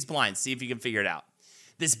both of these blinds, see if you can figure it out.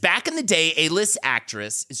 This back in the day A-list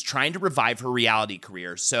actress is trying to revive her reality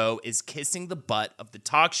career, so is kissing the butt of the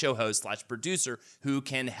talk show host / producer who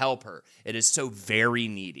can help her. It is so very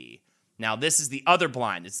needy. Now, this is the other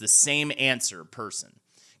blind. It's the same answer person.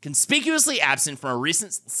 Conspicuously absent from a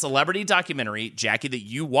recent celebrity documentary, Jackie, that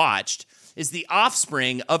you watched, is the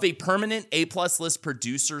offspring of a permanent A-plus list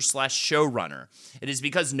producer / showrunner. It is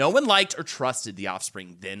because no one liked or trusted the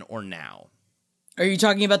offspring then or now. Are you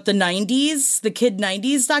talking about the 90s? The Kid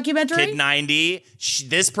 90s documentary? Kid 90.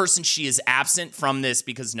 This person, she is absent from this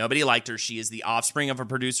because nobody liked her. She is the offspring of a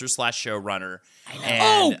producer / showrunner.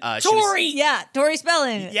 And, she was- Tori! yeah, Tori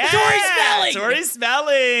Spelling. Yeah, Tori Spelling! Tori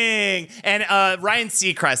Spelling. And Ryan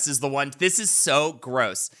Seacrest is the one. This is so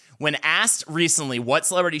gross. When asked recently what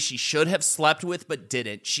celebrity she should have slept with but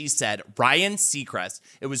didn't, she said, Ryan Seacrest.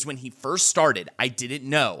 It was when he first started. I didn't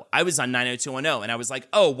know. I was on 90210, and I was like,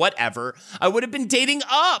 oh, whatever. I would have been dating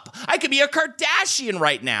up. I could be a Kardashian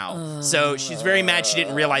right now. So she's very mad she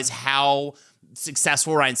didn't realize how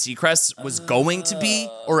successful Ryan Seacrest was going to be,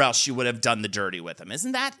 or else she would have done the dirty with him.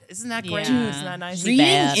 Isn't that great? Yeah. Isn't that nice? Reading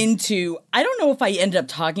bad. into, I don't know if I ended up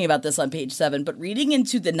talking about this on page 7, but reading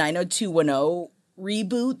into the 90210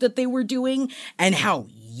 reboot that they were doing and how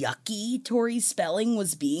yucky Tori Spelling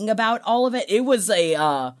was being about all of it, it was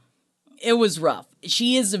rough.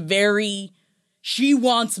 She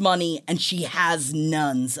wants money and she has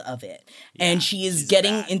none of it. And she is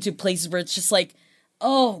getting into places where it's just like,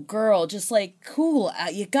 oh, girl, just like, cool,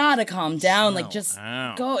 you gotta calm down. Like, just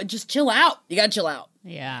chill out. You gotta chill out.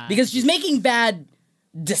 Yeah. Because she's making bad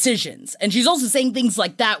decisions. And she's also saying things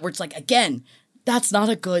like that where it's like, again, that's not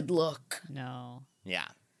a good look. No. Yeah.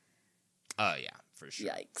 Oh, yeah, for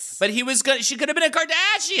sure. Yikes. But he was good. She could have been a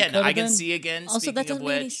Kardashian. I can been. see again. Also, Speaking that of doesn't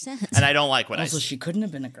make any which, sense. and I don't like what I Also, see. she couldn't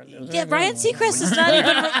have been a girl. Yeah, Ryan Seacrest is not even.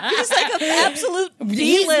 He's like an absolute He's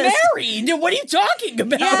D-list. married. What are you talking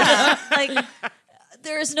about? Yeah, like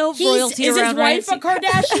there is no royalty is his around Ryan wife a Seacrest.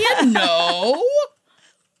 Kardashian? No.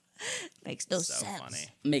 Makes no So sense. funny.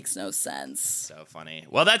 Makes no sense. So funny.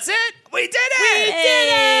 Well, that's it. We did it.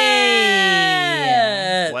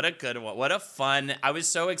 What a good one. What a fun. I was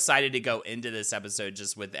so excited to go into this episode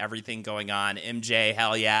just with everything going on. MJ,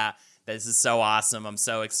 hell yeah. This is so awesome. I'm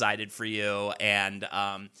so excited for you. And,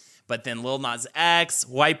 but then Lil Nas X,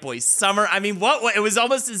 White Boy Summer. I mean, what? It was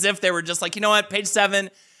almost as if they were just like, you know what, page 7,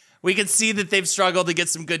 we can see that they've struggled to get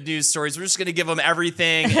some good news stories. We're just going to give them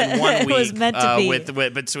everything in 1 week. was meant to be. With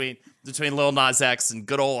between. between Lil Nas X and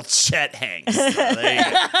good old Chet Hanks. So there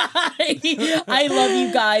you go. I love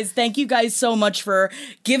you guys. Thank you guys so much for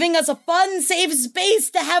giving us a fun, safe space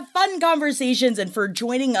to have fun conversations and for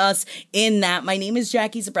joining us in that. My name is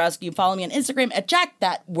Jackie Zabrowski. You follow me on Instagram at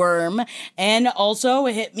JackThatWorm. And also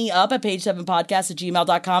hit me up at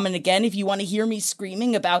page7podcast@gmail.com. And again, if you want to hear me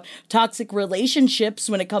screaming about toxic relationships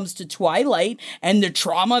when it comes to Twilight and the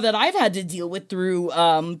trauma that I've had to deal with through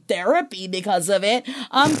therapy because of it,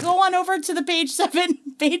 go on over to the Page 7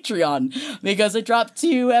 Patreon because I drop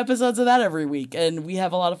 2 episodes of that every week and we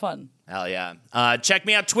have a lot of fun. Hell yeah. Check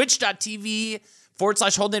me out,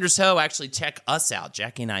 twitch.tv/HoldNadersHo. Actually, check us out.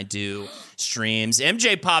 Jackie and I do streams.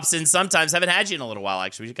 MJ pops in sometimes. Haven't had you in a little while,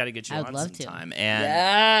 actually. We got to get you on sometime.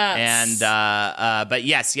 But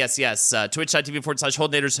yes.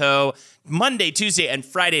 Twitch.tv/HoldNadersHo. Monday, Tuesday, and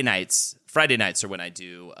Friday nights. Friday nights are when I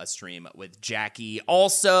do a stream with Jackie.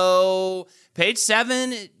 Also, Page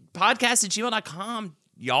 7 podcast@gmail.com.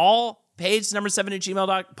 Y'all, page number 7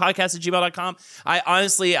 podcast@gmail.com.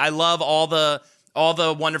 I love all the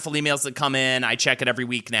wonderful emails that come in. I check it every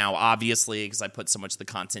week now, obviously, because I put so much of the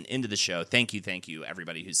content into the show. Thank you,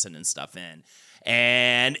 everybody who's sending stuff in.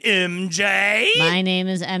 And MJ? My name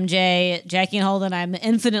is MJ. Jackie and Holden, I'm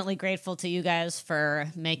infinitely grateful to you guys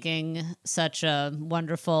for making such a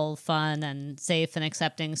wonderful, fun, and safe and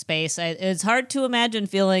accepting space. It's hard to imagine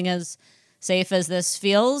feeling as safe as this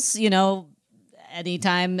feels,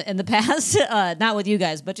 anytime in the past, not with you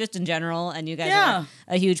guys, but just in general. And you guys are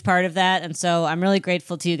a huge part of that. And so I'm really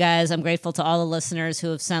grateful to you guys. I'm grateful to all the listeners who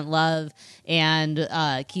have sent love and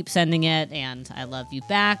keep sending it. And I love you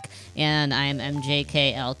back. And I'm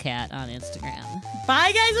MJKLCat on Instagram.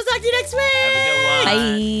 Bye, guys. We'll talk to you next week. Have a good one.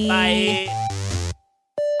 Bye.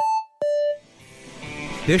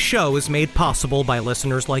 This show is made possible by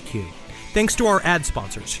listeners like you. Thanks to our ad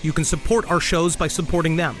sponsors, you can support our shows by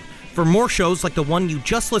supporting them. For more shows like the one you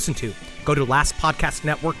just listened to, go to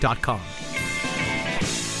lastpodcastnetwork.com.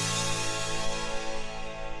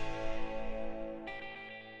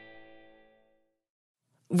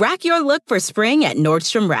 Rack your look for spring at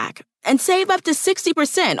Nordstrom Rack and save up to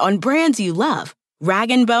 60% on brands you love.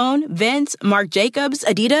 Rag & Bone, Vince, Marc Jacobs,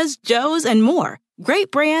 Adidas, Joe's, and more. Great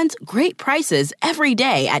brands, great prices every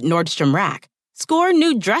day at Nordstrom Rack. Score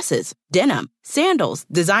new dresses, denim, sandals,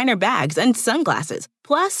 designer bags, and sunglasses,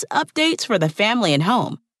 plus updates for the family and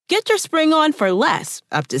home. Get your spring on for less,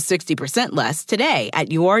 up to 60% less, today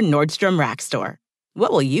at your Nordstrom Rack store.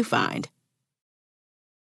 What will you find?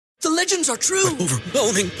 The legends are true.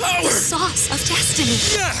 Overwhelming power! The sauce of destiny.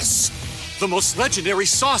 Yes! The most legendary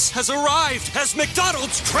sauce has arrived as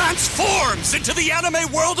McDonald's transforms into the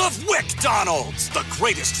anime world of WickDonald's. The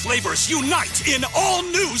greatest flavors unite in all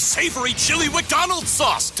new savory chili McDonald's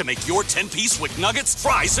sauce to make your 10-piece Wick Nuggets,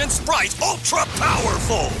 fries, and Sprite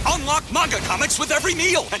ultra-powerful. Unlock manga comics with every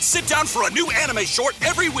meal and sit down for a new anime short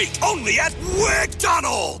every week only at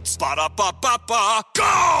WickDonald's. Ba-da-ba-ba-ba,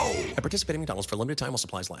 go! At participating McDonald's for a limited time while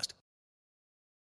supplies last.